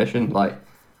situation. Like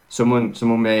someone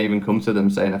may even come to them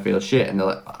saying I feel shit, and they're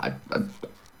like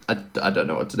I don't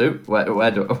know what to do. What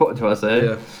do I say?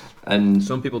 Yeah. And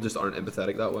Some people just aren't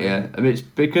empathetic that way. yeah, I mean it's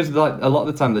because like a lot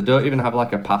of the time they don't even have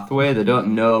like a pathway. They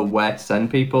don't know where to send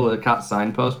people. They can't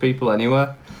signpost people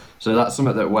anywhere. So that's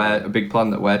something that a big plan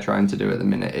that we're trying to do at the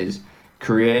minute is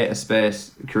create a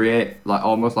space, create like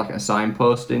almost like a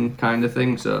signposting kind of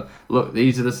thing. So look,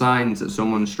 these are the signs that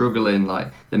someone's struggling. Like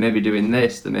they may be doing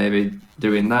this, they may be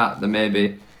doing that, they may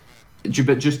be,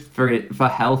 but just for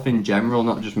health in general,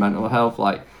 not just mental health.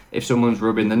 Like if someone's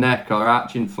rubbing the neck or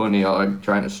arching funny or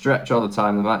trying to stretch all the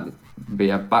time, there might be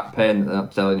a back pain that they're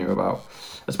not telling you about,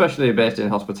 especially based in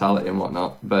hospitality and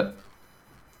whatnot. But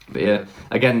yeah,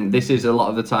 again, this is a lot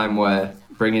of the time where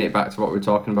bringing it back to what we're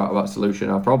talking about solution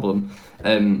or problem.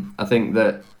 I think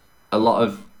that a lot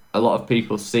of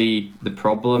people see the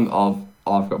problem of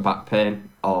I've got back pain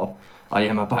or oh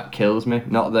yeah my back kills me,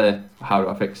 not the how do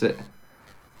I fix it.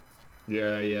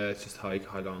 Yeah, it's just how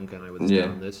long can I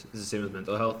withstand this? It's the same as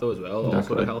mental health though as well. Also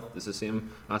Exactly. the health is the same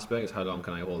aspect. It's how long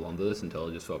can I hold on to this until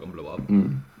I just fucking blow up,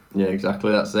 Yeah,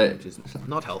 exactly. That's it. which is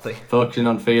not healthy. Focusing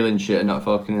on feeling shit and not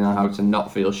focusing on how to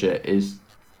not feel shit is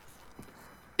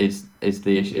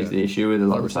the issue with a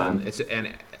lot of the time. It's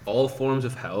and all forms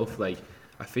of health. Like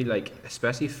I feel like,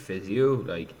 especially physio,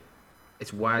 like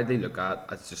it's widely looked at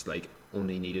as just like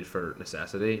only needed for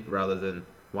necessity, rather than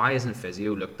why isn't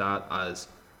physio looked at as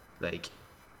like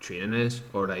training is,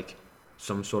 or like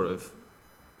some sort of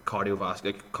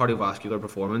cardiovascular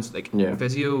performance. Like Yeah.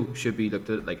 physio should be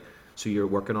looked at like, so you're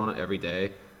working on it every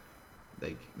day,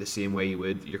 like the same way you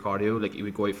would your cardio. Like you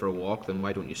would go out for a walk, then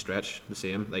why don't you stretch the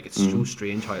same? Like it's so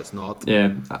strange how it's not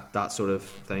Yeah. that sort of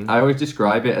thing. I always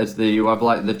describe it as you have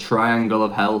like the triangle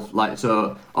of health. Like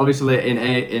so, obviously in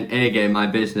A game, my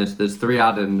business, there's 3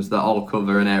 Adams that all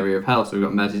cover an area of health. So we've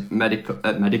got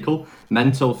medical,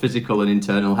 mental, physical, and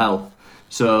internal health.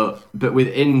 So, but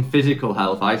within physical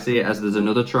health, I see it as there's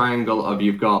another triangle of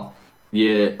you've got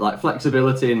your like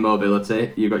flexibility and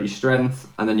mobility, you've got your strength,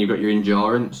 and then you've got your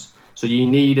endurance. So you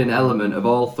need an element of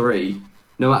all 3.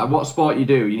 No matter what sport you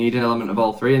do, you need an element of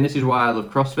all 3, and this is why I love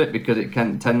CrossFit, because it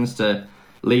tends to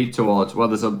lead towards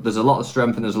there's a lot of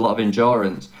strength and there's a lot of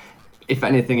endurance. If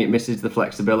anything, it misses the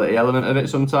flexibility element of it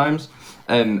sometimes.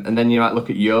 And then you might look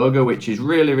at yoga, which is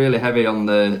really, really heavy on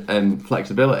the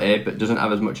flexibility, but doesn't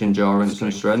have as much endurance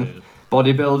and strength. Yeah.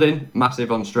 Bodybuilding,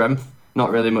 massive on strength, not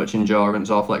really much endurance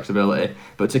or flexibility.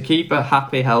 But to keep a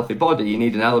happy, healthy body, you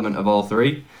need an element of all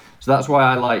 3. So that's why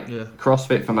I like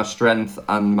CrossFit for my strength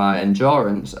and my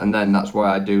endurance, and then that's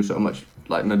why I do so much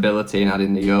like mobility and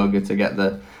adding the yoga to get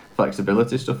the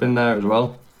flexibility stuff in there as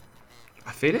well.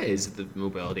 I feel it is the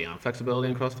mobility and flexibility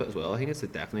in CrossFit as well. I think it's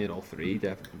definitely in all 3.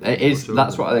 Definitely. It is.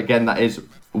 That's what again. That is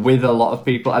with a lot of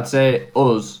people. I'd say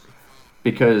us,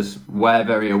 because we're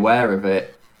very aware of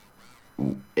it,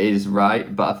 is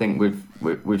right. But I think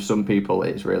with some people,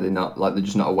 it's really not. Like they're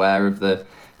just not aware of the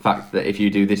fact that if you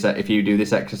do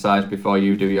this exercise before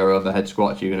you do your overhead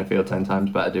squats, you're going to feel 10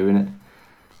 times better doing it.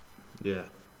 Yeah.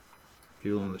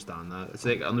 People don't understand that. It's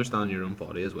like understanding your own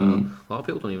body as well. A lot of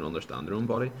people don't even understand their own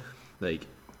body. Like,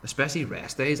 especially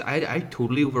rest days. I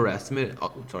totally underestimated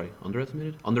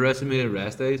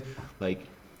rest days. Like,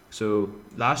 so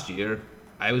last year,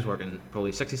 I was working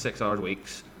probably 66 hours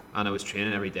weeks, and I was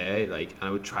training every day, like, and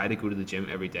I would try to go to the gym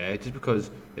every day just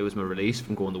because it was my release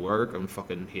from going to work and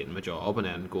fucking hating my job, and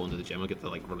then going to the gym I get to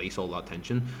like release all that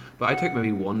tension. But I took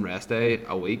maybe one rest day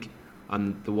a week,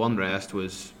 and the one rest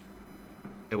was,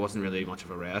 it wasn't really much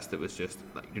of a rest. It was just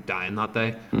like you're dying that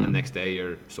day, and the next day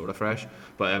you're sort of fresh.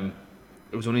 But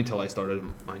it was only until I started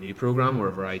my new program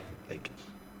wherever I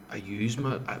use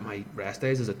my rest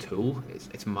days as a tool.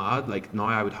 It's mad. Like now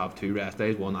I would have 2 rest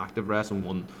days, 1 active rest and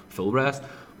 1 full rest.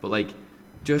 But like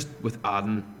just with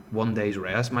adding 1 day's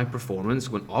rest, my performance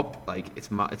went up. Like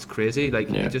it's crazy. Like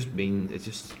it just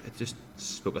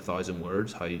spoke 1,000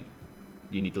 words how you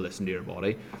need to listen to your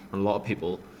body. And a lot of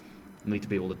people need to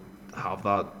be able to have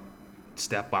that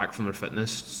step back from their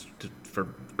fitness for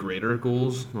greater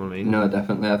goals. You know what I mean? No,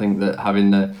 definitely. I think that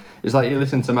having it's like you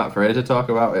listen to Matt Fraser talk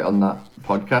about it on that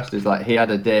podcast. It's like he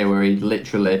had a day where he'd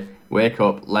literally wake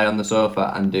up, lay on the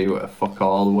sofa, and do a fuck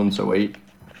all once a week.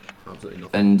 Absolutely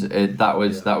nothing. And that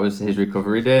was his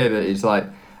recovery day. But it's like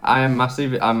I'm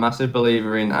massive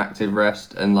believer in active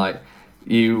rest, and like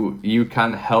you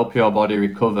can help your body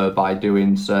recover by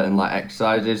doing certain like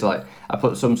exercises. Like I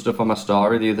put some stuff on my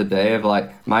story the other day of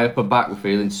like my upper back was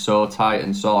feeling so tight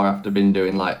and sore after been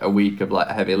doing like a week of like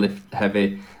heavy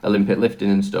Olympic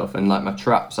lifting and stuff, and like my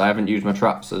traps, I haven't used my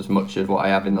traps as much as what I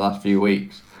have in the last few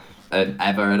weeks,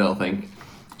 ever, I don't think.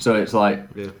 So it's like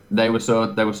they were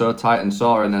so tight and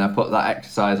sore, and then I put that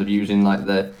exercise of using like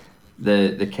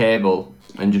the cable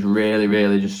and just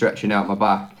really just stretching out my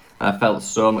back. And I felt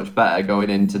so much better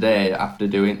going in today after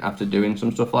doing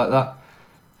some stuff like that.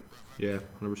 Yeah,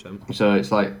 100%. So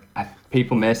it's like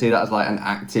people may see that as like an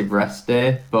active rest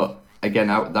day, but again,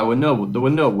 there were no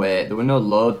weight, there were no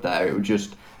load there. It was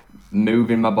just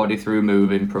moving my body through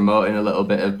moving, promoting a little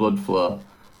bit of blood flow,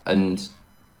 and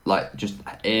like just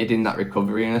aiding that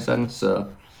recovery in a sense.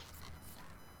 So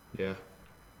yeah,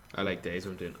 I like days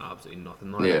when I'm doing absolutely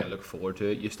nothing now. Yeah. I look forward to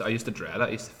it. I used to dread it. I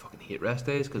used to fucking hate rest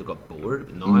days because I got bored.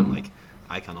 But now I'm like,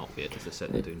 I cannot wait to just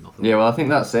sit and do nothing. Yeah, well, I think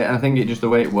that's it. And I think it just the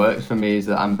way it works for me is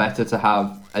that I'm better to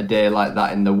have a day like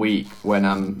that in the week when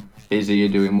I'm busier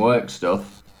doing work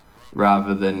stuff,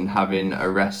 rather than having a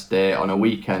rest day on a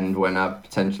weekend when I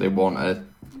potentially want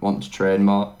to train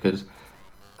more. Because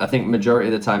I think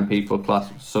majority of the time people class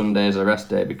Sunday as a rest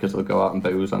day because they'll go out and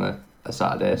booze on a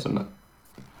Saturday or something.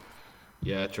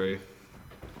 Yeah, true.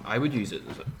 I would use it.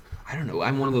 I don't know.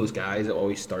 I'm one of those guys that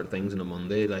always start things on a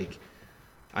Monday. Like,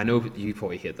 I know you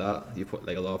probably hate that. You put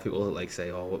like a lot of people that like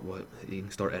say, "Oh, what? You can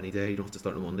start any day. You don't have to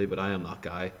start on a Monday." But I am that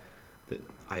guy that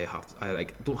I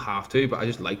don't have to, but I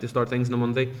just like to start things on a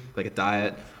Monday, like a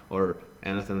diet or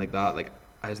anything like that. Like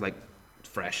I just like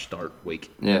fresh start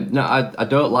week. Yeah, no, I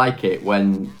don't like it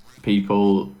when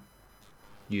people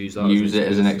use it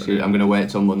as an excuse. I'm gonna wait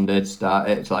till Monday to start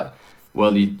it. It's like,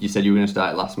 well, you said you were gonna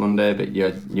start it last Monday, but you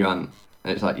hadn't.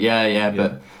 And it's like, yeah,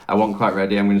 but I wasn't quite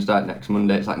ready. I'm gonna start next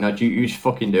Monday. It's like, no, you just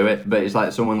fucking do it. But it's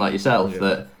like someone like yourself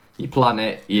that you plan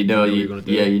it. You know,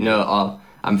 oh,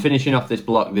 I'm finishing off this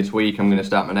block this week. I'm gonna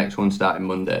start my next one starting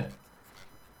Monday.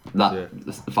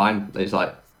 That's fine. It's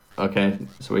like, okay,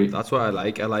 sweet. That's what I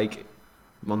like. I like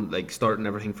starting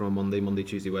everything from a Monday,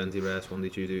 Tuesday, Wednesday rest, Monday,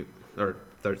 Tuesday, or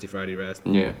Thursday, Friday rest.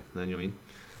 Yeah. And then you know what I mean,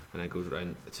 and it goes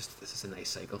around. This is a nice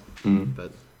cycle.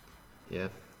 But yeah,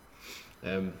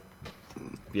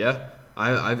 yeah.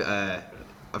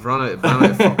 I've run out of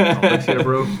fucking topics here,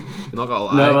 bro. You're not gonna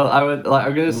lie. No, well,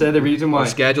 I'm gonna say the reason why. Our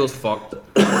schedule's fucked.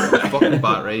 Fucking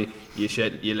battery.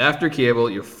 You left your cable.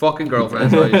 Your fucking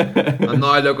girlfriend's house, and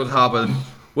now look what's happened.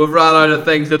 We've ran out of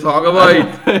things to talk about.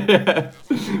 Yeah.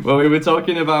 Well, we were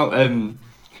talking about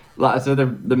like I said,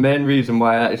 the main reason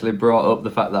why I actually brought up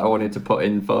the fact that I wanted to put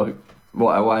in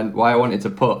why I wanted to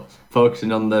put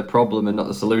focusing on the problem and not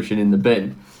the solution in the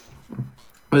bin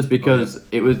was because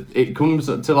it comes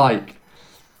to like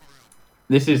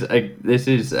this is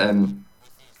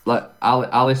like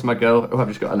Alice, my girl. Oh, I've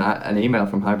just got an email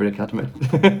from Hybrid Academy.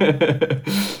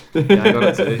 Yeah, I got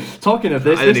it too. Talking of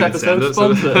this episode's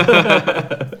sponsored.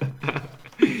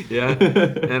 Yeah,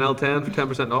 NL10 for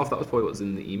 10% off. That was probably what was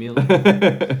in the email.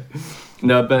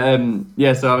 No, but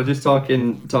yeah. So I was just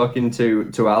talking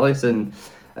to Alice, and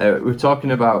we were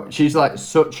talking about she's like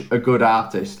such a good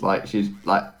artist. Like she's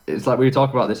like it's like we were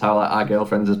talking about this how like our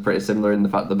girlfriends is pretty similar in the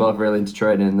fact they're both really into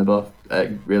training and they're both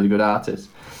really good artists,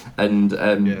 and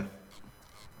yeah.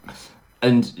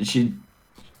 And she.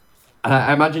 And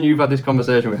I imagine you've had this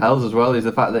conversation with Hells as well, is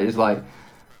the fact that it's like,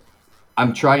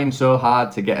 I'm trying so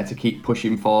hard to get her to keep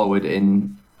pushing forward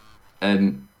in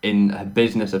her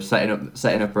business of setting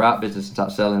up her art business and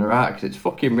start selling her art, because it's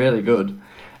fucking really good.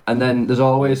 And then there's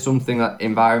always something that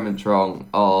environment's wrong,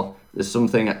 or there's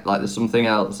something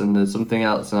else, and there's something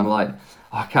else, and I'm like,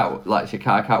 oh, I can't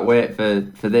wait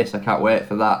for this, I can't wait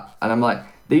for that. And I'm like,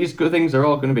 these good things are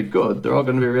all going to be good, they're all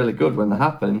going to be really good when they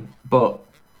happen, but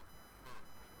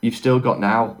you've still got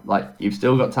now, like you've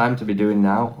still got time to be doing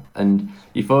now, and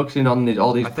you're focusing on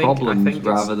all these problems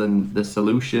rather than the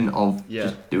solution of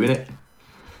just doing it.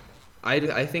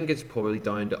 I think it's probably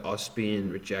down to us being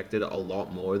rejected a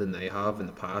lot more than they have in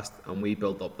the past, and we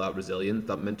built up that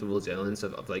mental resilience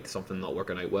of like something not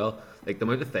working out well. Like the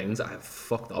amount of things that I have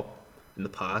fucked up in the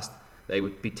past, they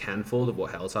would be tenfold of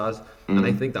what Hells has, and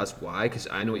I think that's why, because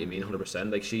I know what you mean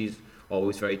 100%. Like she's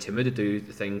always very timid to do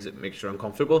the things that makes her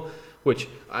uncomfortable, which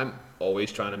I'm always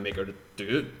trying to make her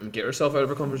do it and get herself out of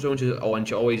her comfort zone. She's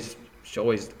always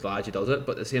glad she does it,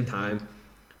 but at the same time,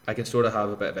 I can sort of have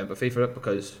a bit of empathy for it,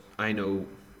 because I know,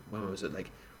 when was it, like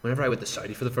whenever I went to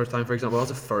Saudi for the first time, for example, that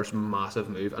was the first massive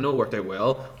move. I know it worked out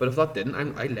well, but if that didn't,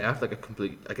 I left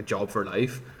like a job for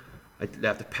life. I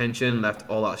left a pension, left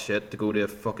all that shit to go to a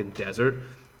fucking desert,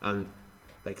 and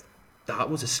like that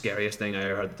was the scariest thing I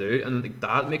ever had to do. And like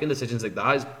that, making decisions like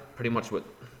that is pretty much what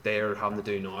they're having to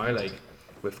do now, like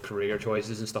with career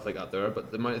choices and stuff like that there. But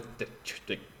the amount of the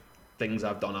things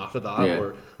I've done after that,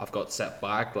 where I've got set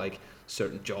back, like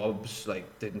certain jobs,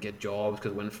 like didn't get jobs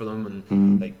because I went for them,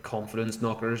 and like confidence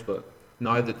knockers. But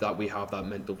now that we have that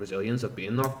mental resilience of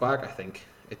being knocked back, I think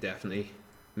it definitely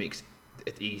makes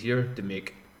it easier to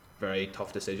make very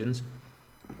tough decisions.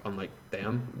 Unlike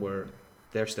them, where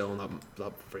they're still in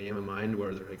that frame of mind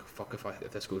where they're like, fuck,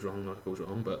 if this goes wrong, that goes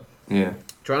wrong. But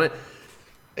trying to,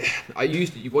 I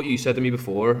used what you said to me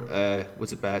before was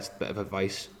the best bit of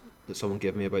advice that someone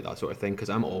gave me about that sort of thing, because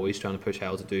I'm always trying to push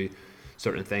Hell to do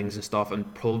certain things and stuff,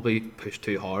 and probably push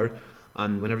too hard.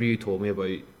 And whenever you told me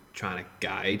about trying to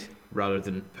guide rather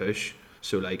than push,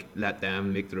 so like let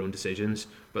them make their own decisions,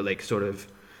 but like sort of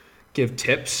give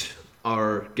tips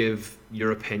or give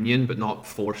your opinion, but not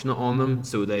forcing it on them,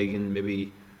 so they can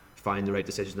maybe find the right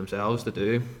decision themselves to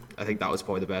do. I think that was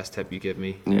probably the best tip you give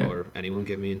me, or anyone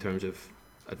give me in terms of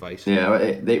advice. Yeah,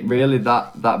 it really,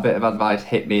 that bit of advice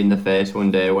hit me in the face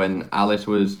one day when Alice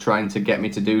was trying to get me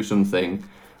to do something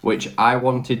which I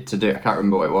wanted to do. I can't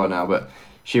remember what it was now, but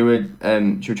she was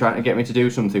trying to get me to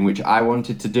do something which I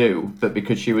wanted to do, but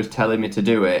because she was telling me to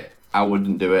do it, I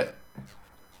wouldn't do it.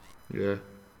 Yeah.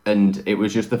 And it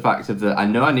was just the fact of that I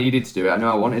know I needed to do it, I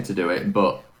know I wanted to do it,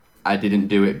 but I didn't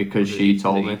do it because she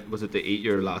told me. Was it to eat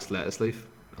your last lettuce leaf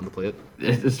on the plate?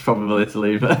 It's probably to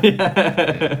leave it.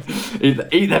 Yeah.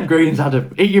 Eat them greens,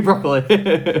 Adam. Eat your broccoli.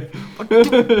 I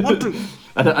don't want to.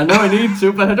 I know I need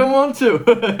to, but I don't want to.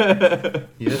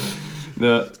 Yeah.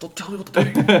 No. Stop telling me what to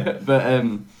do.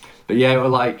 But yeah, well,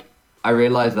 like, I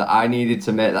realised that I needed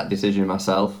to make that decision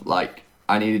myself. Like,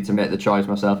 I needed to make the choice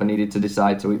myself. I needed to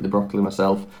decide to eat the broccoli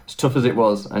myself. As tough as it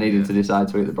was, I needed to decide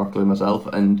to eat the broccoli myself.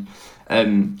 And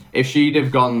if she'd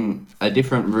have gone a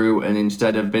different route and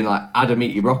instead of been like, Adam,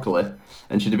 eat your broccoli,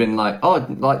 and she'd have been like, oh,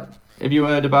 like, have you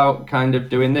heard about kind of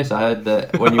doing this? I heard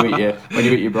that when you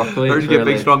eat your broccoli, heard you get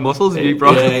big strong muscles if you eat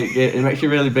broccoli. Yeah, it makes you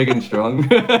really big and strong.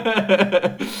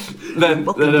 then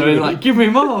I've been like, give me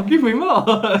more.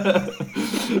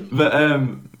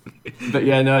 But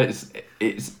yeah, no, it's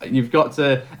you've got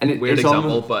to, and weird it's example,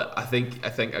 almost, but I think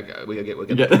we'll get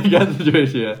get the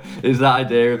drift. Yeah, is that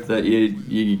idea of that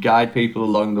you guide people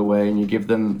along the way and you give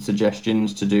them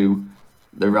suggestions to do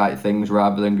the right things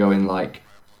rather than going like,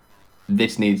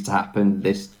 this needs to happen,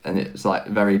 and it's like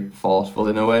very forceful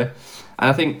in a way. And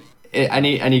I think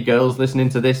any girls listening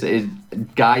to this,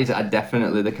 guys are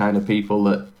definitely the kind of people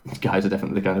that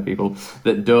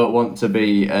don't want to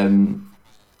be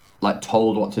like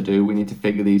told what to do. We need to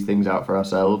figure these things out for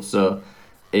ourselves. So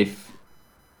if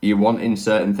you're wanting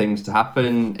certain things to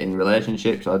happen in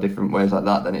relationships or different ways like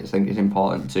that, then I think it's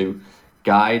important to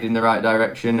guide in the right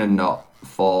direction and not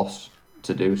force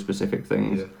to do specific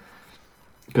things. Yeah.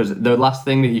 Because the last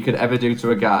thing that you could ever do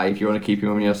to a guy, if you want to keep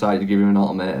him on your side, is give him an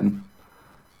ultimatum.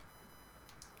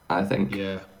 I think.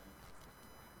 Yeah.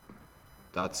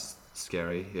 That's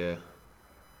scary, yeah.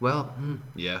 Well,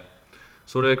 yeah.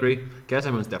 Sort of agree. Guess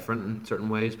everyone's different in certain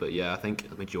ways, but yeah, I think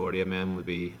the majority of men would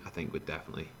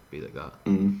definitely be like that.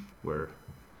 Where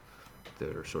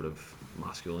they're sort of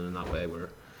masculine in that way, where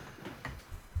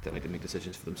they like to make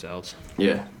decisions for themselves.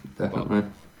 Yeah, definitely.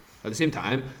 But at the same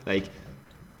time, like,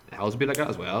 Hell's be like that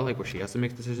as well, like where she has to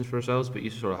make decisions for herself, but you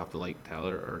sort of have to like tell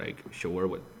her or like show her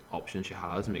what options she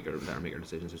has and let her make her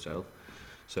decisions herself.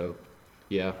 So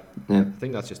yeah. I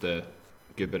think that's just a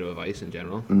good bit of advice in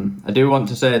general. I do want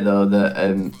to say though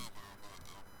that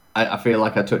I feel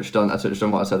like I touched on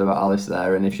what I said about Alice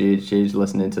there, and if she's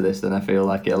listening to this, then I feel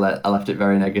like I left it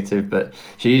very negative, but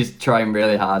she's trying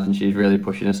really hard and she's really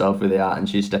pushing herself with the art and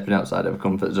she's stepping outside of her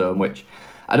comfort zone, which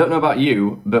I don't know about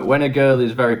you, but when a girl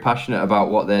is very passionate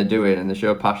about what they're doing and they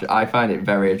show passion, I find it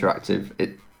very attractive.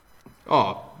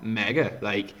 Mega!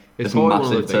 Like it's a probably one of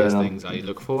massive the biggest turn-on. things I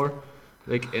look for,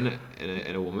 like in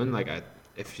a woman. Like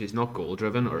if she's not goal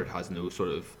driven or has no sort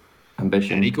of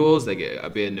Ambition. any goals, like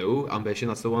it'd be a no. Ambition,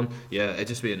 that's the one. Yeah, it'd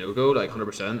just be a no go, like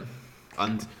 100%.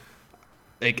 And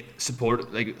like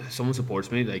support, like if someone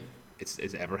supports me, like it's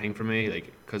everything for me.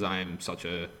 Like because I'm such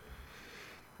a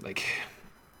like.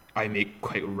 I make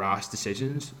quite rash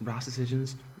decisions.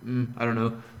 I don't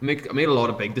know. I made a lot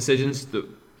of big decisions that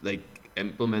like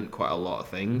implement quite a lot of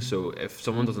things. So if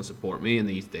someone doesn't support me in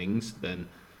these things, then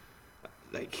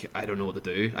like I don't know what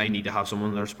to do. I need to have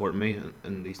someone there supporting me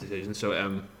in these decisions. So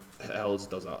Els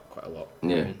does that quite a lot.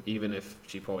 Yeah. Even if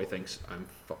she probably thinks I'm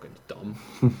fucking dumb,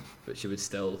 but she would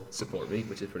still support me,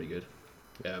 which is pretty good.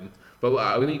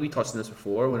 But we touched on this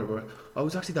before. Whenever it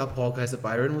was actually that podcast that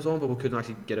Byron was on, but we couldn't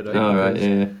actually get it out. Oh right,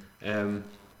 yeah.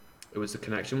 It was the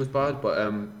connection was bad,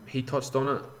 but he touched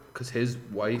on it because his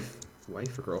wife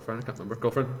wife or girlfriend, I can't remember,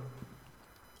 girlfriend,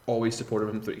 always supported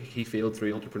him through. He failed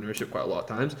through entrepreneurship quite a lot of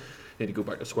times. He had to go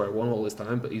back to square one all this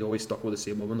time, but he's always stuck with the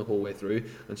same woman the whole way through,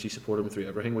 and she supported him through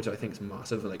everything, which I think is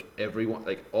massive. Like everyone,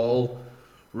 like all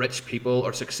rich people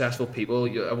or successful people,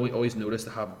 I've always noticed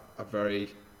to have a very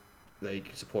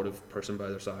like supportive person by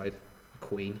their side.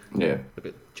 Queen. Yeah. Look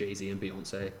at Jay-Z and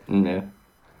Beyonce. Yeah.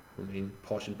 I mean,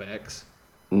 Posh and Bex.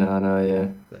 No, yeah.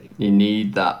 Like, You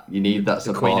need that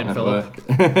support Queen and network.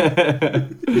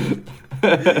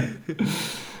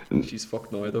 she's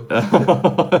fucked now though.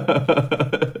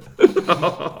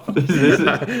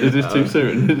 Is this too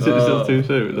soon? Is it still too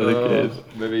soon? I think it is.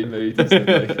 Maybe too soon,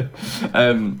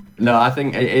 like. No, I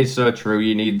think it is so true.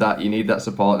 You need that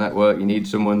support network. You need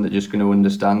someone that's just going to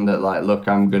understand that, like, look,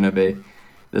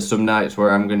 there's some nights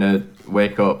where I'm going to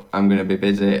wake up, I'm going to be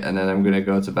busy, and then I'm going to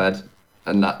go to bed,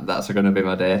 and that's going to be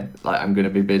my day. Like, I'm going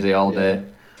to be busy all day.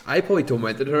 I probably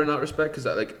tormented her in that respect because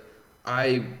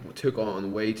I took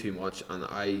on way too much, and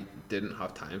I didn't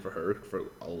have time for her for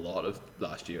a lot of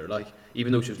last year. Like,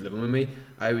 even though she was living with me,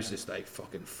 I was just like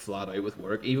fucking flat out with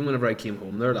work. Even whenever I came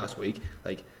home there last week,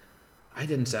 like, I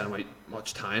didn't set out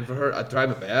much time for her. I tried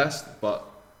my best, but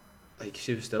like,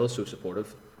 she was still so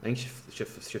supportive. I think she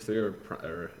threw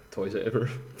her toys out of her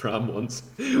pram once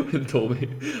and told me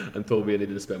I needed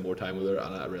to spend more time with her,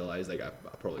 and I realised like I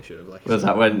probably should have. Like, is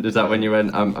that when you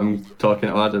went? I'm talking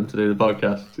to Adam to do the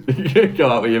podcast.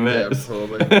 Go out with your mates. Yeah,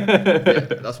 probably. Yeah,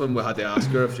 that's when we had to ask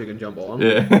her if she can jump on.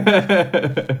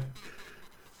 Yeah.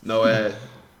 No,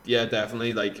 yeah,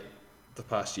 definitely. Like the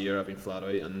past year, I've been flat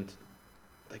out, and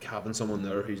like having someone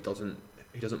there who doesn't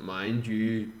mind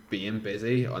you being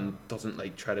busy and doesn't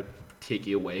like try to take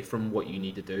you away from what you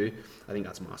need to do. I think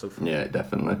that's massive. Yeah,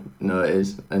 definitely. No, it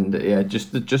is, and yeah,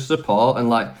 just support, and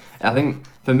like I think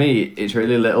for me, it's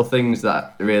really little things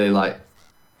that really like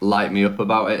light me up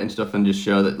about it and stuff, and just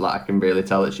show that like I can really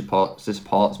tell that she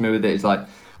supports me with it. It's like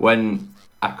when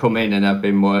I come in and I've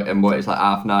been working, it's like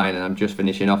 9:30, and I'm just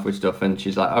finishing off with stuff, and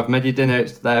she's like, "I've made your dinner,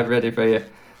 it's there ready for you,"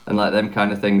 and like them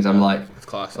kind of things. I'm like, it's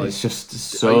class. It's just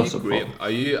so great.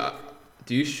 Are you?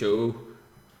 Do you show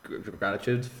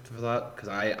gratitude for that? Because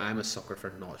I'm a sucker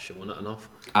for not showing it enough.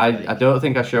 I don't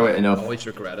think I show it enough. I always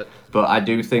regret it. But I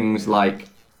do things like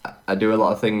I do a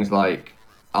lot of things like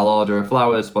I'll order her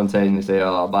flowers spontaneously, or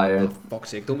I'll buy her. Oh, for fuck's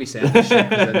sake, don't be saying this shit,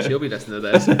 because then she'll be listening to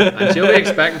this and she'll be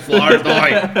expecting flowers now.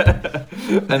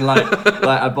 And like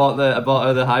I bought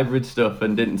her the hybrid stuff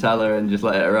and didn't tell her and just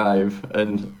let it arrive,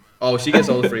 and oh, she gets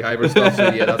all the free hybrid stuff,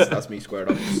 so yeah, that's me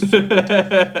squared up.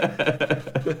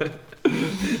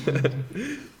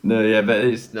 No, yeah, but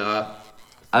it's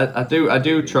I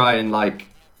do try and like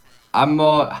I'm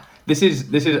more. This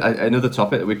is another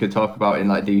topic that we could talk about in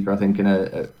like deeper. I think in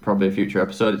a probably a future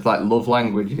episode. It's like love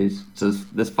languages. So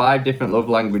there's 5 different love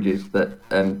languages that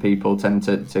people tend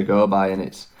to go by, and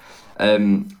it's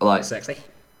like sexy.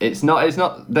 It's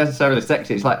not necessarily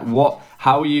sexy. It's like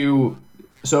how you.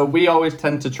 So we always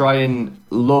tend to try and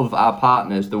love our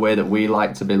partners the way that we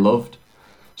like to be loved.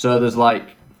 So there's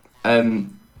like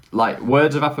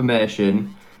words of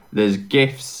affirmation. There's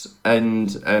gifts and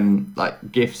just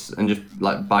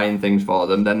like buying things for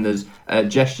them. Then there's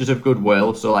gestures of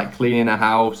goodwill, so like cleaning a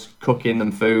house, cooking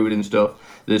them food and stuff.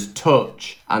 There's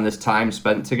touch, and there's time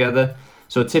spent together.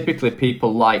 So typically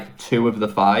people like 2 of the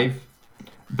 5,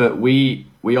 but we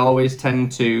always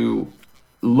tend to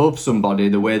love somebody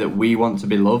the way that we want to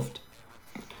be loved.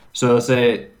 So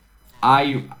say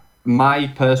my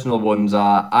personal ones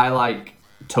are I like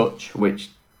touch, which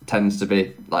tends to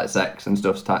be like sex and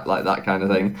stuff like that kind of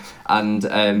thing, and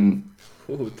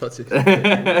oh, touchy.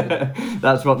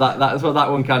 that's what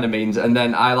that one kind of means. And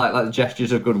then I like the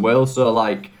gestures of goodwill, so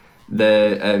like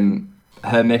the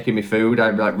her making me food, I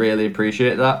like really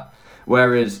appreciate that,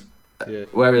 whereas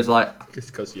like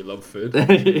just because you love food.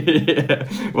 Yeah.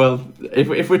 Well,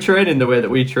 if we're training the way that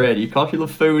we train, you can't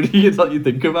love food. It's what you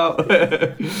think about.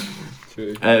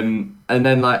 True. And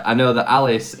then like I know that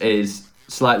Alice is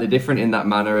slightly different in that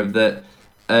manner of that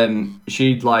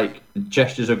she'd like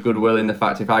gestures of goodwill in the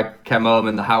fact if I came home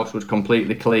and the house was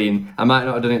completely clean, I might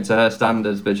not have done it to her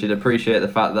standards, but she'd appreciate the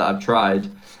fact that I've tried.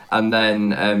 And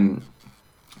then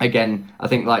again, I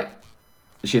think like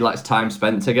she likes time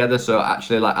spent together, so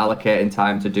actually like allocating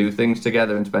time to do things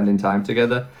together and spending time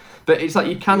together. But it's like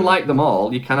you can like them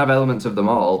all, you can have elements of them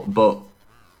all, but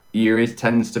yours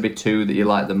tends to be 2 that you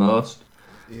like the most.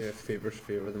 Yeah, favour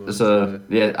the most. So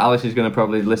yeah, Alice is going to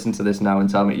probably listen to this now and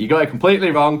tell me you got it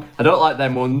completely wrong. I don't like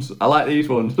them ones. I like these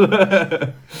ones.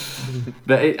 But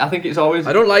I think it's always.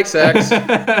 I don't like sex.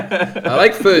 I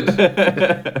like food.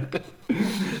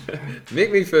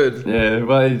 Make me food. Yeah,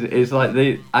 well, it's like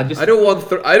I don't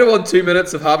want 2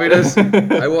 minutes of happiness.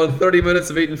 I want 30 minutes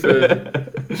of eating food.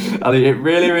 I think it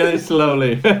really, really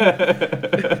slowly.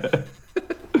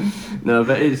 No,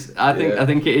 but I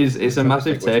think it is. It's a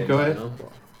massive takeaway.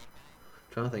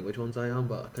 Trying to think which ones I am,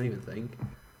 but I can't even think.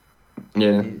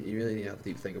 Yeah. You really have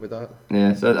to think about that.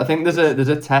 Yeah. So I think there's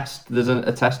a test. There's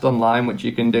a test online which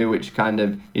you can do, which kind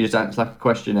of you just answer like a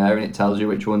questionnaire and it tells you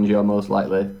which ones you most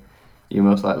likely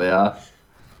are.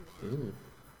 Ooh.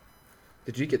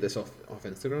 Did you get this off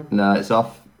Instagram? No, it's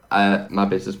off my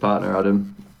business partner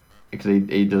Adam, because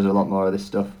he does a lot more of this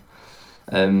stuff.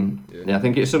 Yeah, I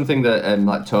think it's something that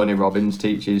like Tony Robbins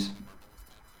teaches.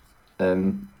 But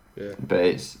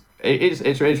it's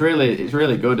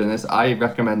really good, and I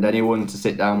recommend anyone to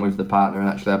sit down with the partner and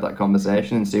actually have that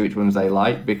conversation and see which ones they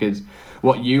like, because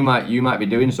what you might be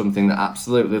doing something that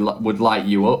absolutely would light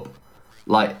you up.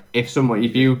 Like if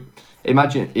you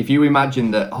imagine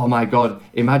that, oh my god,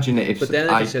 imagine it if. But then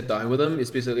if you sit down with them,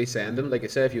 it's basically saying them, like I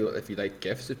said, if you like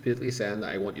gifts, it's basically saying that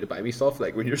I want you to buy me stuff.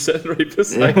 Like when you're sitting right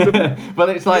beside them. But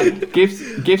it's like gifts.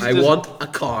 I want a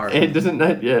car. It doesn't.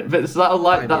 Yeah, but it's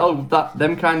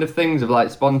them kind of things of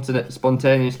like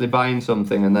spontaneously buying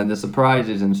something, and then the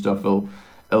surprises and stuff will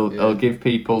give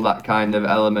people that kind of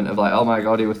element of like, oh my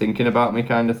god, he was thinking about me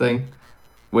kind of thing,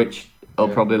 which will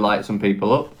probably light some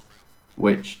people up,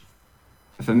 which.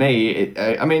 For me,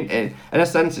 in a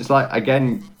sense, it's like,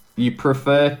 again, you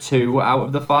prefer 2 out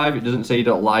of the 5. It doesn't say you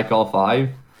don't like all 5.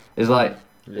 It's like,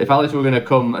 if Alice were going to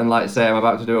come and like say I'm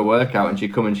about to do a workout and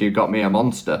she'd come and she got me a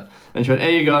Monster and she went, here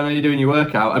you go, I know you're doing your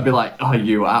workout, I'd be like, oh,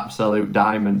 you absolute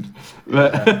diamond.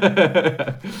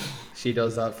 Yeah. She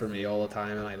does that for me all the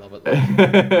time and I love it.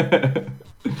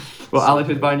 Well, Alice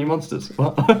is buying you Monsters.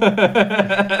 What?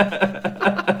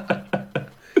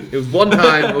 It was one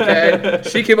time, okay?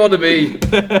 She came on to me.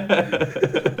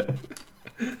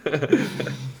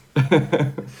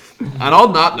 And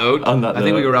on that note, I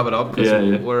think we can wrap it up,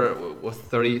 because we're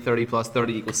 30 plus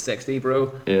 30 equals 60,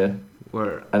 bro. Yeah.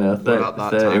 We're at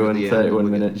that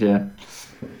 31 minutes, yeah.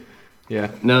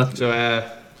 Yeah. No. So,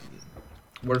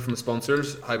 word from the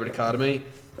sponsors, Hybrid Academy,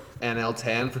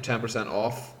 NL10 for 10%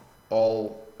 off,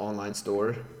 all online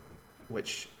store,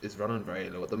 which is running very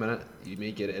low at the minute. You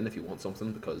may get it in if you want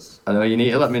something, because I know you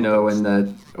need to let me know when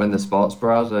the sports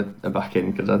bras are back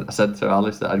in, because I said to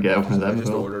Alice that I'd get one of them. I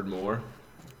just ordered more.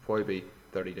 Probably be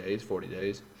 30 days, 40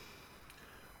 days.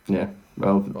 Yeah,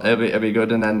 well, it'll be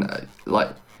good. And then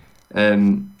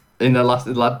in the last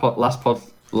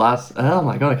oh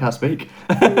my god, I can't speak.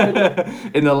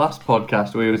 In the last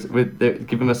podcast, we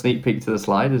give them a sneak peek to the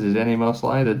sliders. Is there any more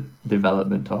slider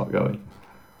development talk going?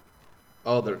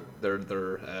 Oh, they're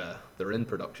in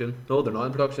production. No, they're not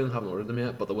in production. Haven't ordered them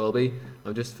yet, but they will be.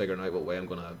 I'm just figuring out what way I'm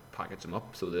gonna package them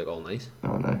up so they look all nice.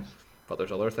 Oh, nice. But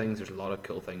there's other things. There's a lot of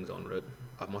cool things en route.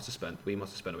 We must have spent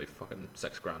about fucking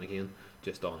 $6,000 again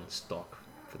just on stock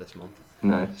for this month.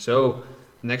 Nice. So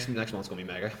next month's gonna be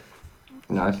mega.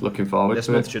 Nice. Looking forward. This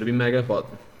month should have been mega, but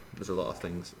there's a lot of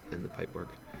things in the pipework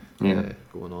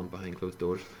going on behind closed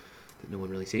doors that no one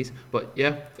really sees. But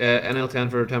yeah, NL10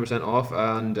 for 10% off,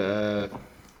 and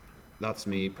that's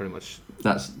me pretty much.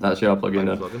 That's your plug-in.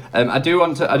 I do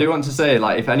want to say,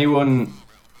 like, if anyone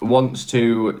wants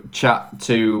to chat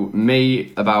to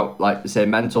me about, like, say,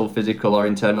 mental, physical, or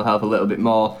internal health a little bit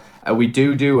more, we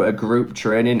do a group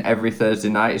training every Thursday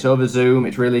night. It's over Zoom.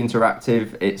 It's really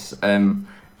interactive. It's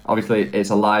obviously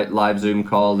it's a live Zoom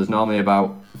call. There's normally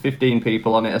about 15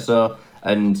 people on it or so.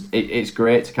 And it's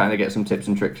great to kind of get some tips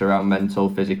and tricks around mental,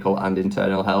 physical, and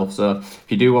internal health. So if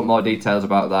you do want more details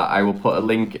about that, I will put a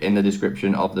link in the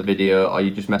description of the video, or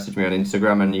you just message me on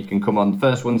Instagram and you can come on. The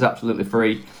first one's absolutely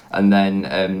free, and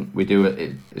then we do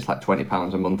it. It's like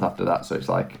 £20 a month after that, so it's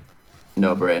like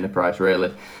no-brainer price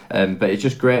really. But it's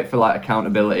just great for like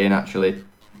accountability and actually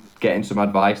getting some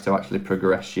advice to actually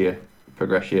progress your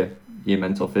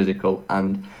mental, physical,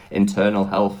 and internal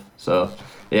health. So.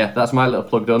 Yeah, that's my little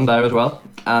plug done there as well.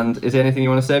 And is there anything you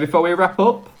want to say before we wrap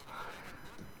up?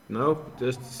 No,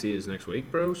 just see you next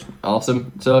week, bros.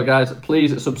 Awesome. So, guys,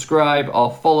 please subscribe or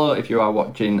follow if you are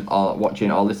watching or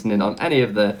listening on any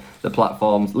of the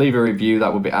platforms. Leave a review,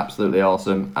 that would be absolutely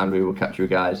awesome. And we will catch you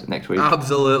guys next week.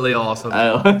 Absolutely awesome.